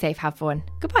 Stay safe, have fun.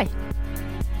 Goodbye.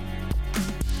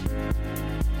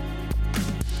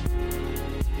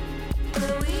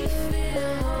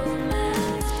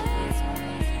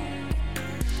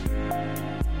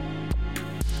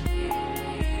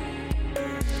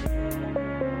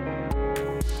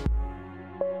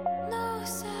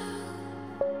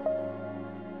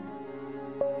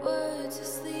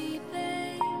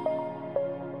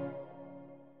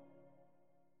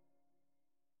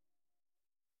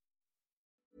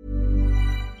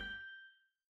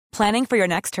 Planning for your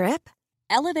next trip?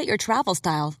 Elevate your travel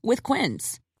style with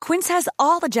Quince. Quince has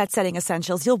all the jet-setting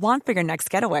essentials you'll want for your next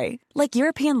getaway, like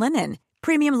European linen,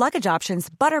 premium luggage options,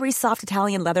 buttery soft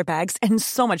Italian leather bags, and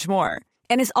so much more.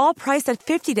 And is all priced at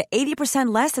 50 to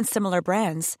 80% less than similar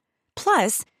brands.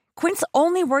 Plus, Quince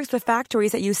only works with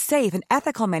factories that use safe and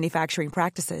ethical manufacturing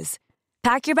practices.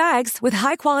 Pack your bags with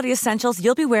high-quality essentials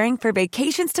you'll be wearing for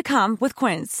vacations to come with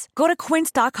Quince. Go to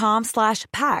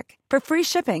quince.com/pack for free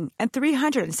shipping and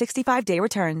 365-day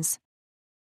returns.